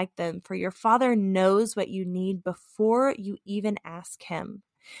be like them, for your Father knows what you need before you even ask Him."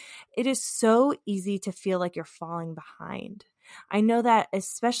 It is so easy to feel like you're falling behind. I know that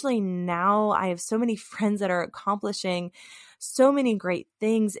especially now, I have so many friends that are accomplishing so many great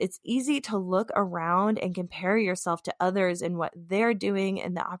things. It's easy to look around and compare yourself to others and what they're doing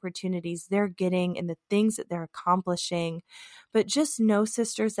and the opportunities they're getting and the things that they're accomplishing. But just know,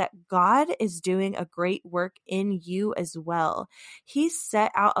 sisters, that God is doing a great work in you as well. He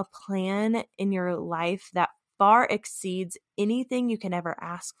set out a plan in your life that far exceeds anything you can ever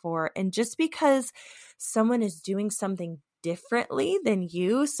ask for. And just because someone is doing something differently than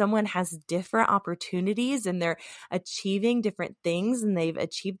you, someone has different opportunities and they're achieving different things and they've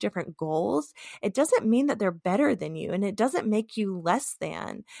achieved different goals, it doesn't mean that they're better than you, and it doesn't make you less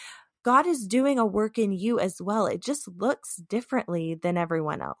than. God is doing a work in you as well. It just looks differently than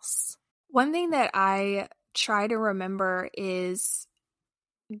everyone else. One thing that I try to remember is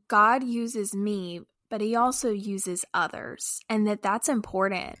God uses me, but He also uses others, and that's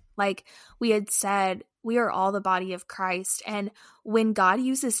important. Like we had said, we are all the body of Christ, and when God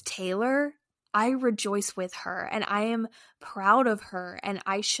uses Taylor, I rejoice with her, and I am proud of her, and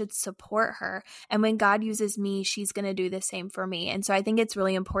I should support her. And when God uses me, she's going to do the same for me. And so I think it's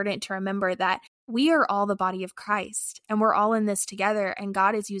really important to remember that we are all the body of Christ, and we're all in this together, and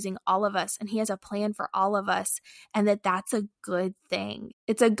God is using all of us, and He has a plan for all of us, and that's a good thing.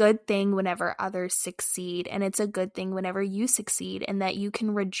 It's a good thing whenever others succeed, and it's a good thing whenever you succeed, and that you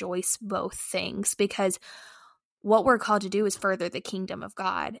can rejoice both things, because what we're called to do is further the kingdom of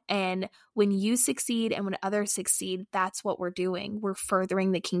God. And when you succeed and when others succeed, that's what we're doing. We're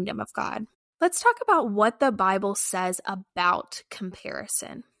furthering the kingdom of God. Let's talk about what the Bible says about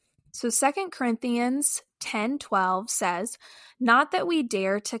comparison. So 2 Corinthians 10:12 says, "Not that we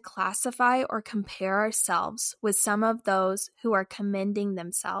dare to classify or compare ourselves with some of those who are commending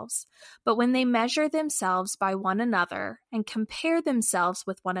themselves, but when they measure themselves by one another and compare themselves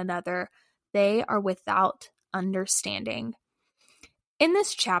with one another, they are without understanding." In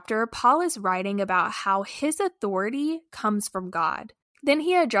this chapter, Paul is writing about how his authority comes from God. Then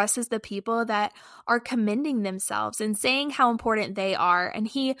he addresses the people that are commending themselves and saying how important they are. And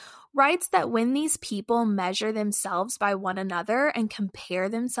he writes that when these people measure themselves by one another and compare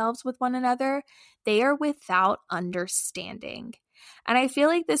themselves with one another, they are without understanding. And I feel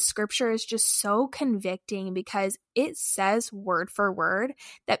like this scripture is just so convicting because it says word for word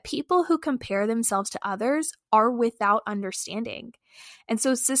that people who compare themselves to others are without understanding. And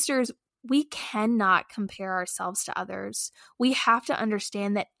so, sisters, we cannot compare ourselves to others. We have to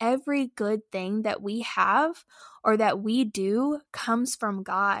understand that every good thing that we have or that we do comes from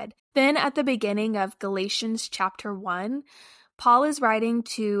God. Then at the beginning of Galatians chapter 1, Paul is writing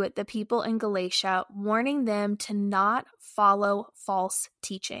to the people in Galatia, warning them to not follow false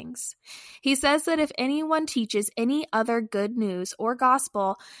teachings. He says that if anyone teaches any other good news or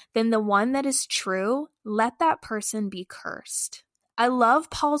gospel than the one that is true, let that person be cursed. I love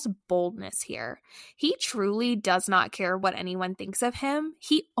Paul's boldness here. He truly does not care what anyone thinks of him.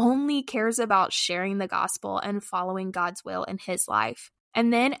 He only cares about sharing the gospel and following God's will in his life.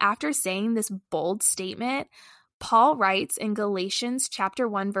 And then after saying this bold statement, Paul writes in Galatians chapter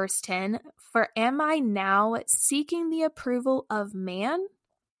 1, verse 10, "For am I now seeking the approval of man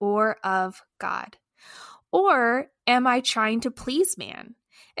or of God? Or am I trying to please man?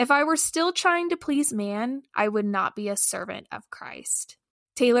 If I were still trying to please man, I would not be a servant of Christ.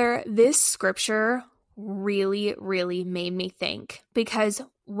 Taylor, this scripture really, really made me think, because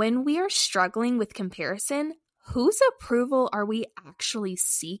when we are struggling with comparison, whose approval are we actually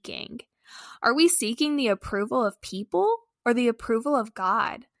seeking? Are we seeking the approval of people or the approval of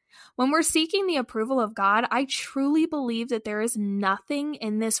God? When we're seeking the approval of God, I truly believe that there is nothing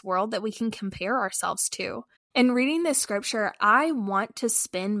in this world that we can compare ourselves to. In reading this scripture, I want to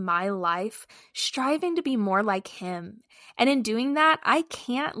spend my life striving to be more like Him. And in doing that, I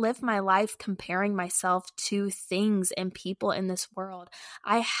can't live my life comparing myself to things and people in this world.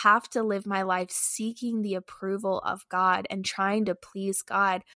 I have to live my life seeking the approval of God and trying to please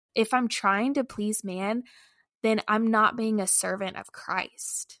God. If I'm trying to please man, then I'm not being a servant of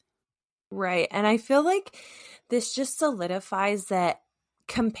Christ. Right. And I feel like this just solidifies that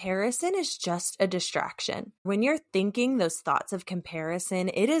comparison is just a distraction. When you're thinking those thoughts of comparison,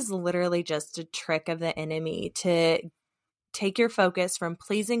 it is literally just a trick of the enemy to take your focus from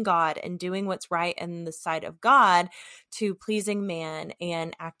pleasing God and doing what's right in the sight of God to pleasing man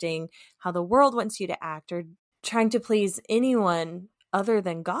and acting how the world wants you to act, or trying to please anyone other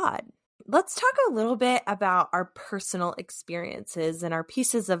than God. Let's talk a little bit about our personal experiences and our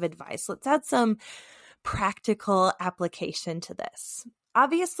pieces of advice. Let's add some practical application to this.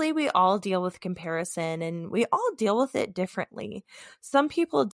 Obviously, we all deal with comparison and we all deal with it differently. Some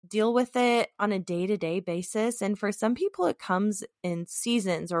people deal with it on a day-to-day basis, and for some people, it comes in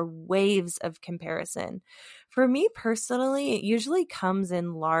seasons or waves of comparison. For me personally, it usually comes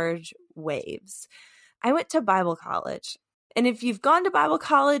in large waves. I went to Bible college. And if you've gone to Bible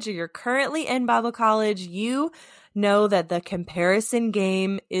college or you're currently in Bible college, you know that the comparison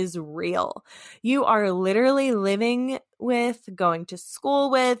game is real. You are literally living with, going to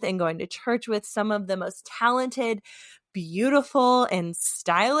school with, and going to church with some of the most talented, beautiful, and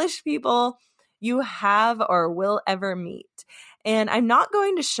stylish people you have or will ever meet. And I'm not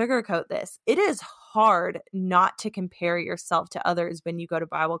going to sugarcoat this. It is hard not to compare yourself to others when you go to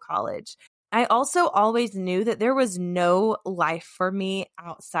Bible college. I also always knew that there was no life for me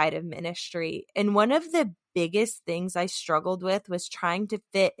outside of ministry. And one of the biggest things I struggled with was trying to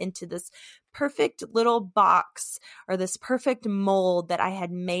fit into this perfect little box or this perfect mold that I had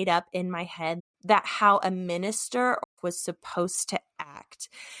made up in my head, that how a minister was supposed to act.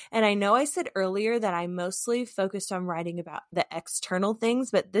 And I know I said earlier that I mostly focused on writing about the external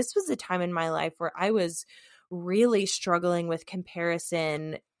things, but this was a time in my life where I was really struggling with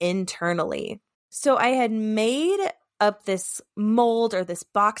comparison internally. So I had made up this mold or this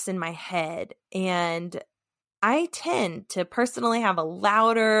box in my head, and I tend to personally have a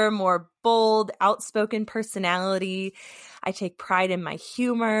louder, more bold, outspoken personality. I take pride in my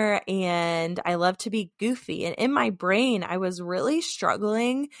humor, and I love to be goofy. And in my brain, I was really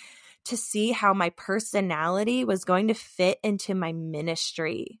struggling to see how my personality was going to fit into my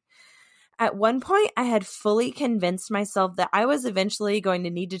ministry. At one point, I had fully convinced myself that I was eventually going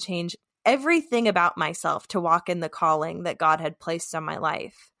to need to change everything about myself to walk in the calling that God had placed on my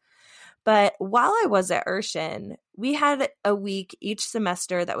life. But while I was at Urshan, we had a week each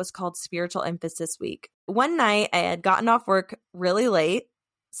semester that was called Spiritual Emphasis Week. One night, I had gotten off work really late,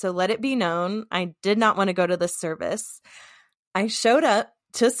 so let it be known, I did not want to go to the service. I showed up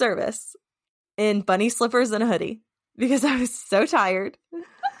to service in bunny slippers and a hoodie because I was so tired.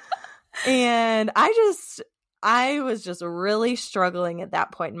 And I was just really struggling at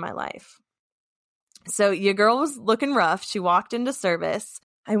that point in my life. So your girl was looking rough. She walked into service.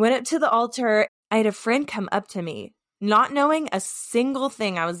 I went up to the altar. I had a friend come up to me, not knowing a single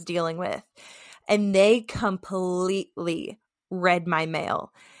thing I was dealing with. And they completely read my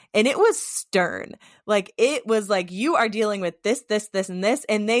mail. And it was stern. Like, it was like, you are dealing with this, this, this, and this.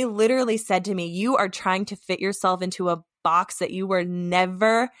 And they literally said to me, you are trying to fit yourself into a box that you were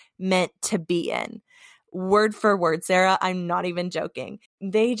never meant to be in. Word for word, Sarah, I'm not even joking.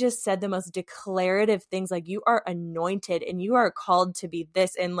 They just said the most declarative things, like, you are anointed and you are called to be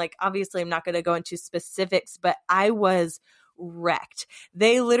this. And like, obviously I'm not going to go into specifics, but I was wrecked.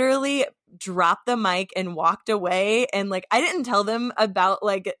 They literally dropped the mic and walked away. And like, I didn't tell them about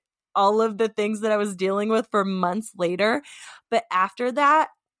like all of the things that I was dealing with for months later. But after that,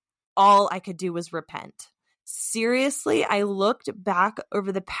 all I could do was repent. Seriously, I looked back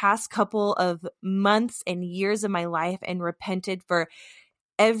over the past couple of months and years of my life and repented for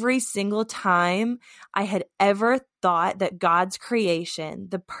every single time I had ever thought that God's creation,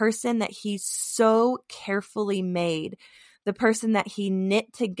 the person that He so carefully made, the person that He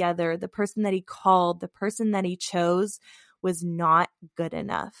knit together, the person that He called, the person that He chose, was not good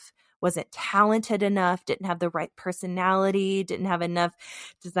enough, wasn't talented enough, didn't have the right personality, didn't have enough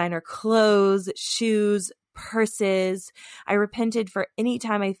designer clothes, shoes, purses. I repented for any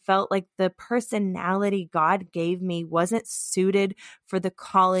time I felt like the personality God gave me wasn't suited for the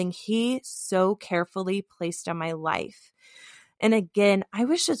calling He so carefully placed on my life. And again, I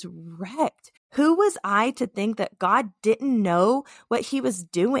was just wrecked. Who was I to think that God didn't know what He was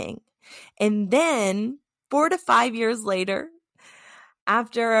doing? And then 4 to 5 years later,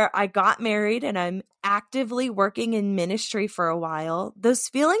 after I got married and I'm actively working in ministry for a while, those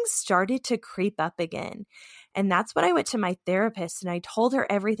feelings started to creep up again. And that's when I went to my therapist and I told her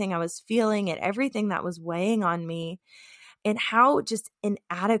everything I was feeling and everything that was weighing on me and how just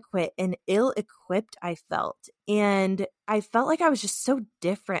inadequate and ill-equipped I felt. And I felt like I was just so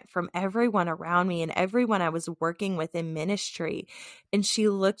different from everyone around me and everyone I was working with in ministry. And she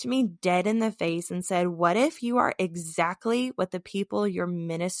looked me dead in the face and said, "What if you are exactly what the people you're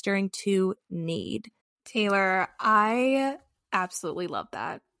ministering to need?" Taylor, I absolutely love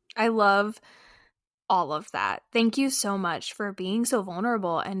that. I love all of that. Thank you so much for being so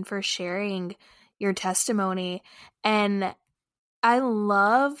vulnerable and for sharing your testimony. And I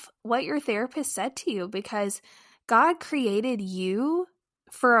love what your therapist said to you, because God created you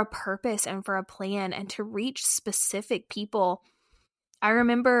for a purpose and for a plan and to reach specific people. I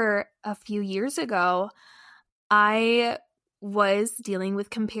remember a few years ago, I was dealing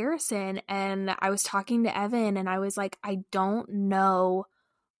with comparison and I was talking to Evan and I was like, I don't know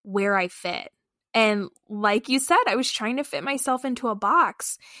where I fit. And like you said, I was trying to fit myself into a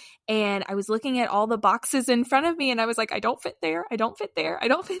box and I was looking at all the boxes in front of me and I was like, I don't fit there. I don't fit there. I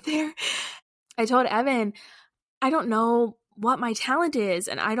don't fit there. I told Evan, I don't know what my talent is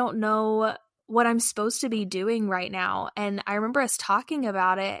and I don't know what I'm supposed to be doing right now. And I remember us talking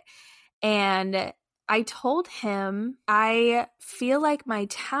about it and I told him, I feel like my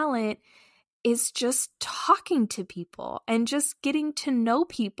talent is just talking to people and just getting to know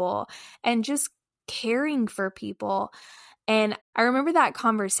people and just caring for people. And I remember that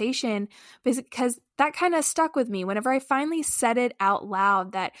conversation because that kind of stuck with me whenever I finally said it out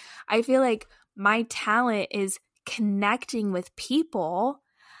loud, that I feel like my talent is connecting with people.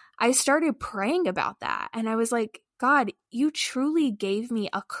 I started praying about that. And I was like, God, you truly gave me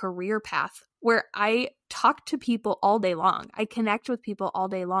a career path where I talk to people all day long. I connect with people all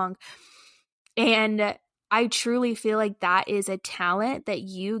day long. And I truly feel like that is a talent that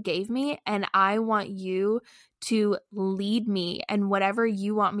you gave me. And I want you to lead me and whatever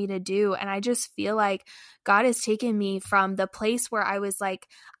you want me to do. And I just feel like God has taken me from the place where I was like,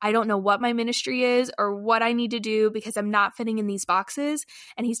 I don't know what my ministry is or what I need to do because I'm not fitting in these boxes.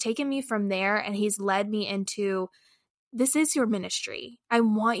 And He's taken me from there and He's led me into, this is your ministry. I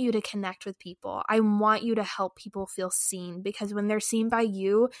want you to connect with people. I want you to help people feel seen, because when they're seen by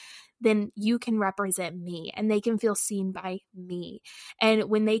you, then you can represent me and they can feel seen by me. And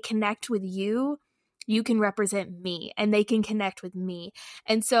when they connect with you, you can represent me and they can connect with me.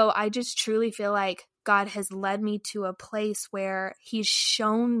 And so I just truly feel like God has led me to a place where He's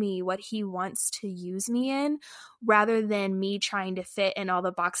shown me what He wants to use me in, rather than me trying to fit in all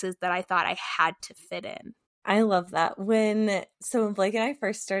the boxes that I thought I had to fit in. I love that. So Blake and I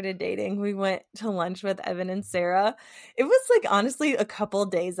first started dating, we went to lunch with Evan and Sarah. It was like honestly a couple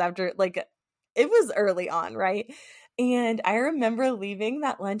days after, like it was early on, right? And I remember leaving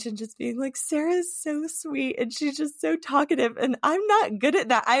that lunch and just being like, Sarah's so sweet and she's just so talkative. And I'm not good at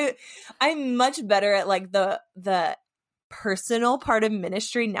that. I'm much better at like the personal part of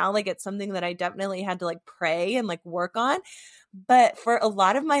ministry now. Like it's something that I definitely had to like pray and like work on. But for a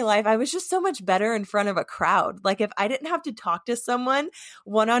lot of my life, I was just so much better in front of a crowd. Like if I didn't have to talk to someone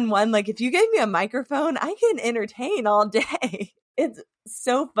one-on-one, like if you gave me a microphone, I can entertain all day. It's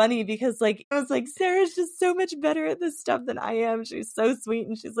so funny because like, I was like, Sarah's just so much better at this stuff than I am. She's so sweet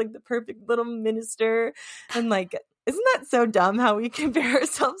and she's like the perfect little minister. And like, isn't that so dumb how we compare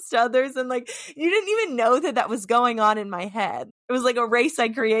ourselves to others? And like, you didn't even know that that was going on in my head. It was like a race I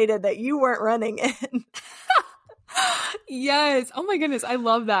created that you weren't running in. Yes. Oh my goodness. I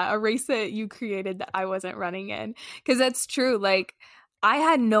love that. A race that you created that I wasn't running in. Because that's true. Like, I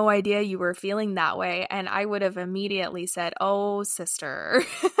had no idea you were feeling that way. And I would have immediately said, oh, sister,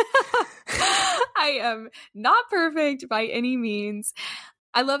 I am not perfect by any means.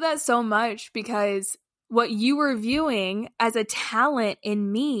 I love that so much, because what you were viewing as a talent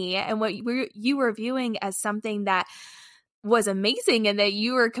in me and what you were viewing as something that was amazing and that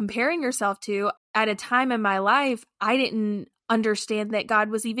you were comparing yourself to at a time in my life, I didn't understand that God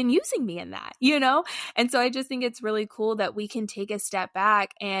was even using me in that, you know? And so I just think it's really cool that we can take a step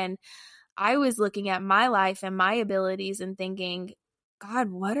back, and I was looking at my life and my abilities and thinking,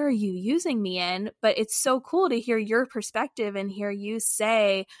 God, what are you using me in? But it's so cool to hear your perspective and hear you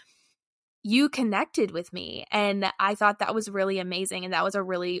say you connected with me. And I thought that was really amazing. And that was a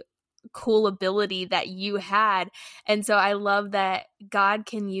really cool ability that you had. And so I love that God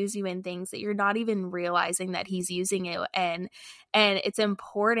can use you in things that you're not even realizing that he's using it. And it's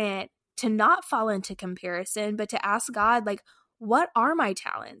important to not fall into comparison, but to ask God, like, what are my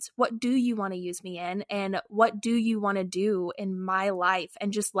talents? What do you want to use me in? And what do you want to do in my life?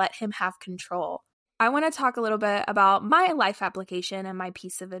 And just let him have control. I want to talk a little bit about my life application and my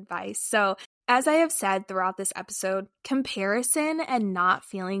piece of advice. So, as I have said throughout this episode, comparison and not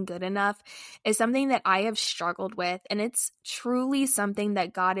feeling good enough is something that I have struggled with, and it's truly something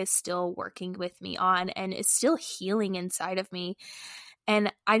that God is still working with me on and is still healing inside of me.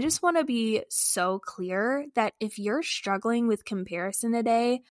 And I just want to be so clear that if you're struggling with comparison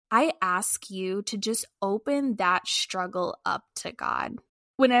today, I ask you to just open that struggle up to God.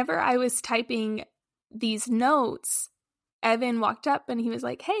 Whenever I was typing these notes, Evan walked up and he was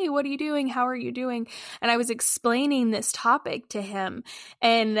like, hey, what are you doing? How are you doing? And I was explaining this topic to him.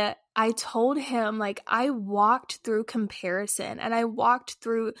 And I told him, like, I walked through comparison and I walked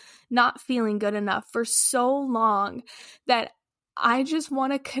through not feeling good enough for so long that I just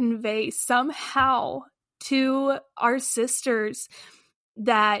want to convey somehow to our sisters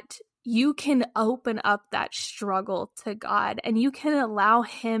that you can open up that struggle to God and you can allow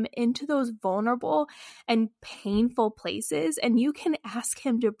him into those vulnerable and painful places, and you can ask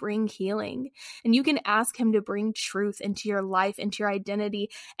him to bring healing, and you can ask him to bring truth into your life, into your identity,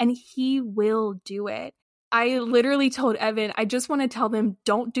 and he will do it. I literally told Evan, I just want to tell them,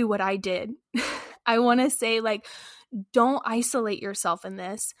 don't do what I did. I want to say, like, don't isolate yourself in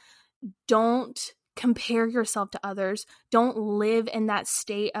this. Don't compare yourself to others. Don't live in that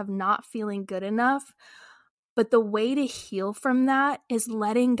state of not feeling good enough. But the way to heal from that is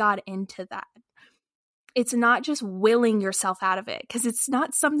letting God into that. It's not just willing yourself out of it, because it's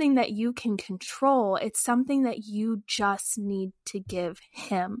not something that you can control. It's something that you just need to give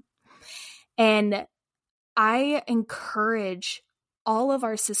him. And I encourage all of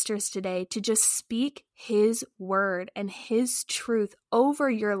our sisters today to just speak his word and his truth over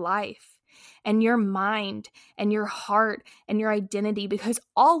your life and your mind and your heart and your identity, because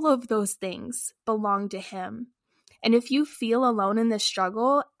all of those things belong to him. And if you feel alone in this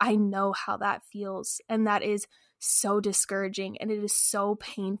struggle, I know how that feels. And that is so discouraging and it is so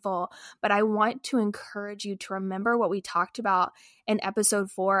painful. But I want to encourage you to remember what we talked about in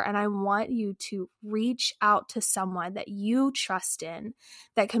episode 4. And I want you to reach out to someone that you trust in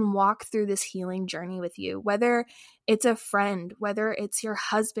that can walk through this healing journey with you, whether it's a friend, whether it's your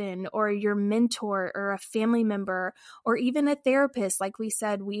husband or your mentor or a family member, or even a therapist. Like we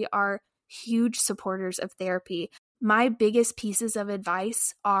said, we are huge supporters of therapy. My biggest pieces of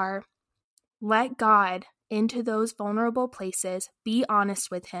advice are let God into those vulnerable places, be honest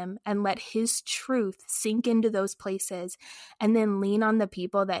with him, and let his truth sink into those places, and then lean on the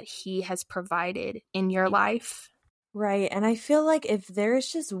people that he has provided in your life. Right. And I feel like if there's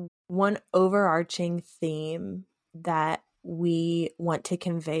just one overarching theme that we want to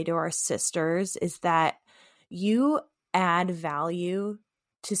convey to our sisters, is that you add value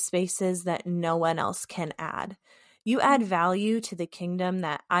to spaces that no one else can add. You add value to the kingdom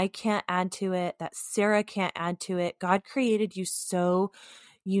that I can't add to it, that Sarah can't add to it. God created you so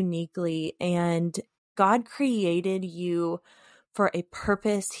uniquely, and God created you for a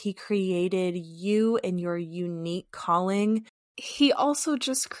purpose. He created you in your unique calling. He also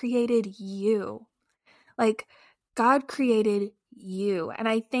just created you. Like, God created you. And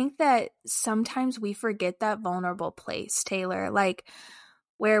I think that sometimes we forget that vulnerable place, Taylor. Like,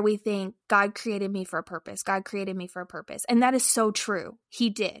 where we think God created me for a purpose. God created me for a purpose. And that is so true. He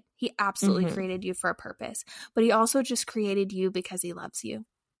did. He absolutely created you for a purpose. But he also just created you because he loves you,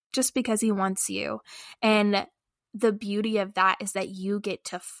 just because he wants you. And the beauty of that is that you get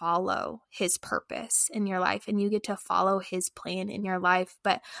to follow his purpose in your life and you get to follow his plan in your life.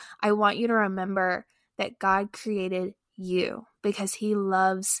 But I want you to remember that God created you because he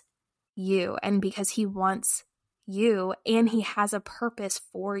loves you and because he wants you, and he has a purpose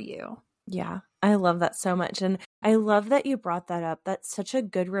for you. Yeah, I love that so much. And I love that you brought that up. That's such a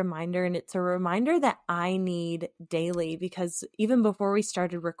good reminder. And it's a reminder that I need daily, because even before we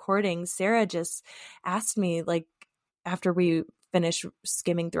started recording, Sarah just asked me, like, after we finished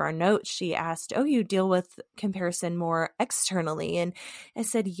skimming through our notes, she asked, oh, you deal with comparison more externally? And I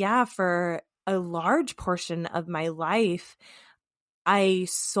said, yeah, for a large portion of my life, I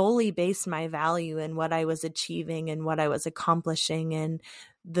solely based my value in what I was achieving and what I was accomplishing and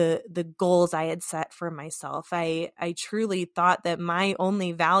the goals I had set for myself. I truly thought that my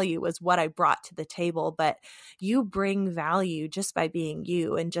only value was what I brought to the table, but you bring value just by being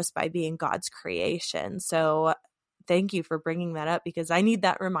you and just by being God's creation. So thank you for bringing that up, because I need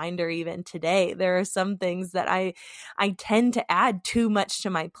that reminder even today. There are some things that I tend to add too much to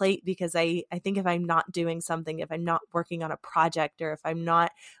my plate, because I think if I'm not doing something, if I'm not working on a project, or if I'm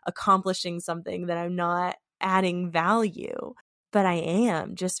not accomplishing something, that I'm not adding value. But I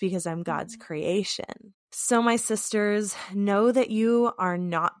am, just because I'm God's creation. So my sisters, know that you are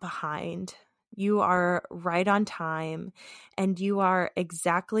not behind. You are right on time, and you are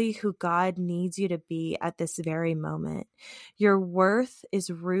exactly who God needs you to be at this very moment. Your worth is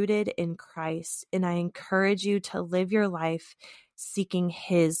rooted in Christ, and I encourage you to live your life seeking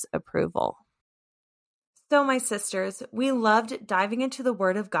His approval. So, my sisters, we loved diving into the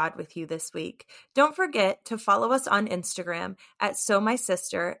Word of God with you this week. Don't forget to follow us on Instagram at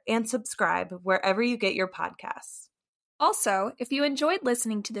SoMySister and subscribe wherever you get your podcasts. Also, if you enjoyed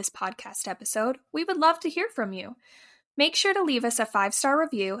listening to this podcast episode, we would love to hear from you. Make sure to leave us a 5-star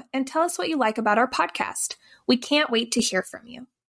review and tell us what you like about our podcast. We can't wait to hear from you.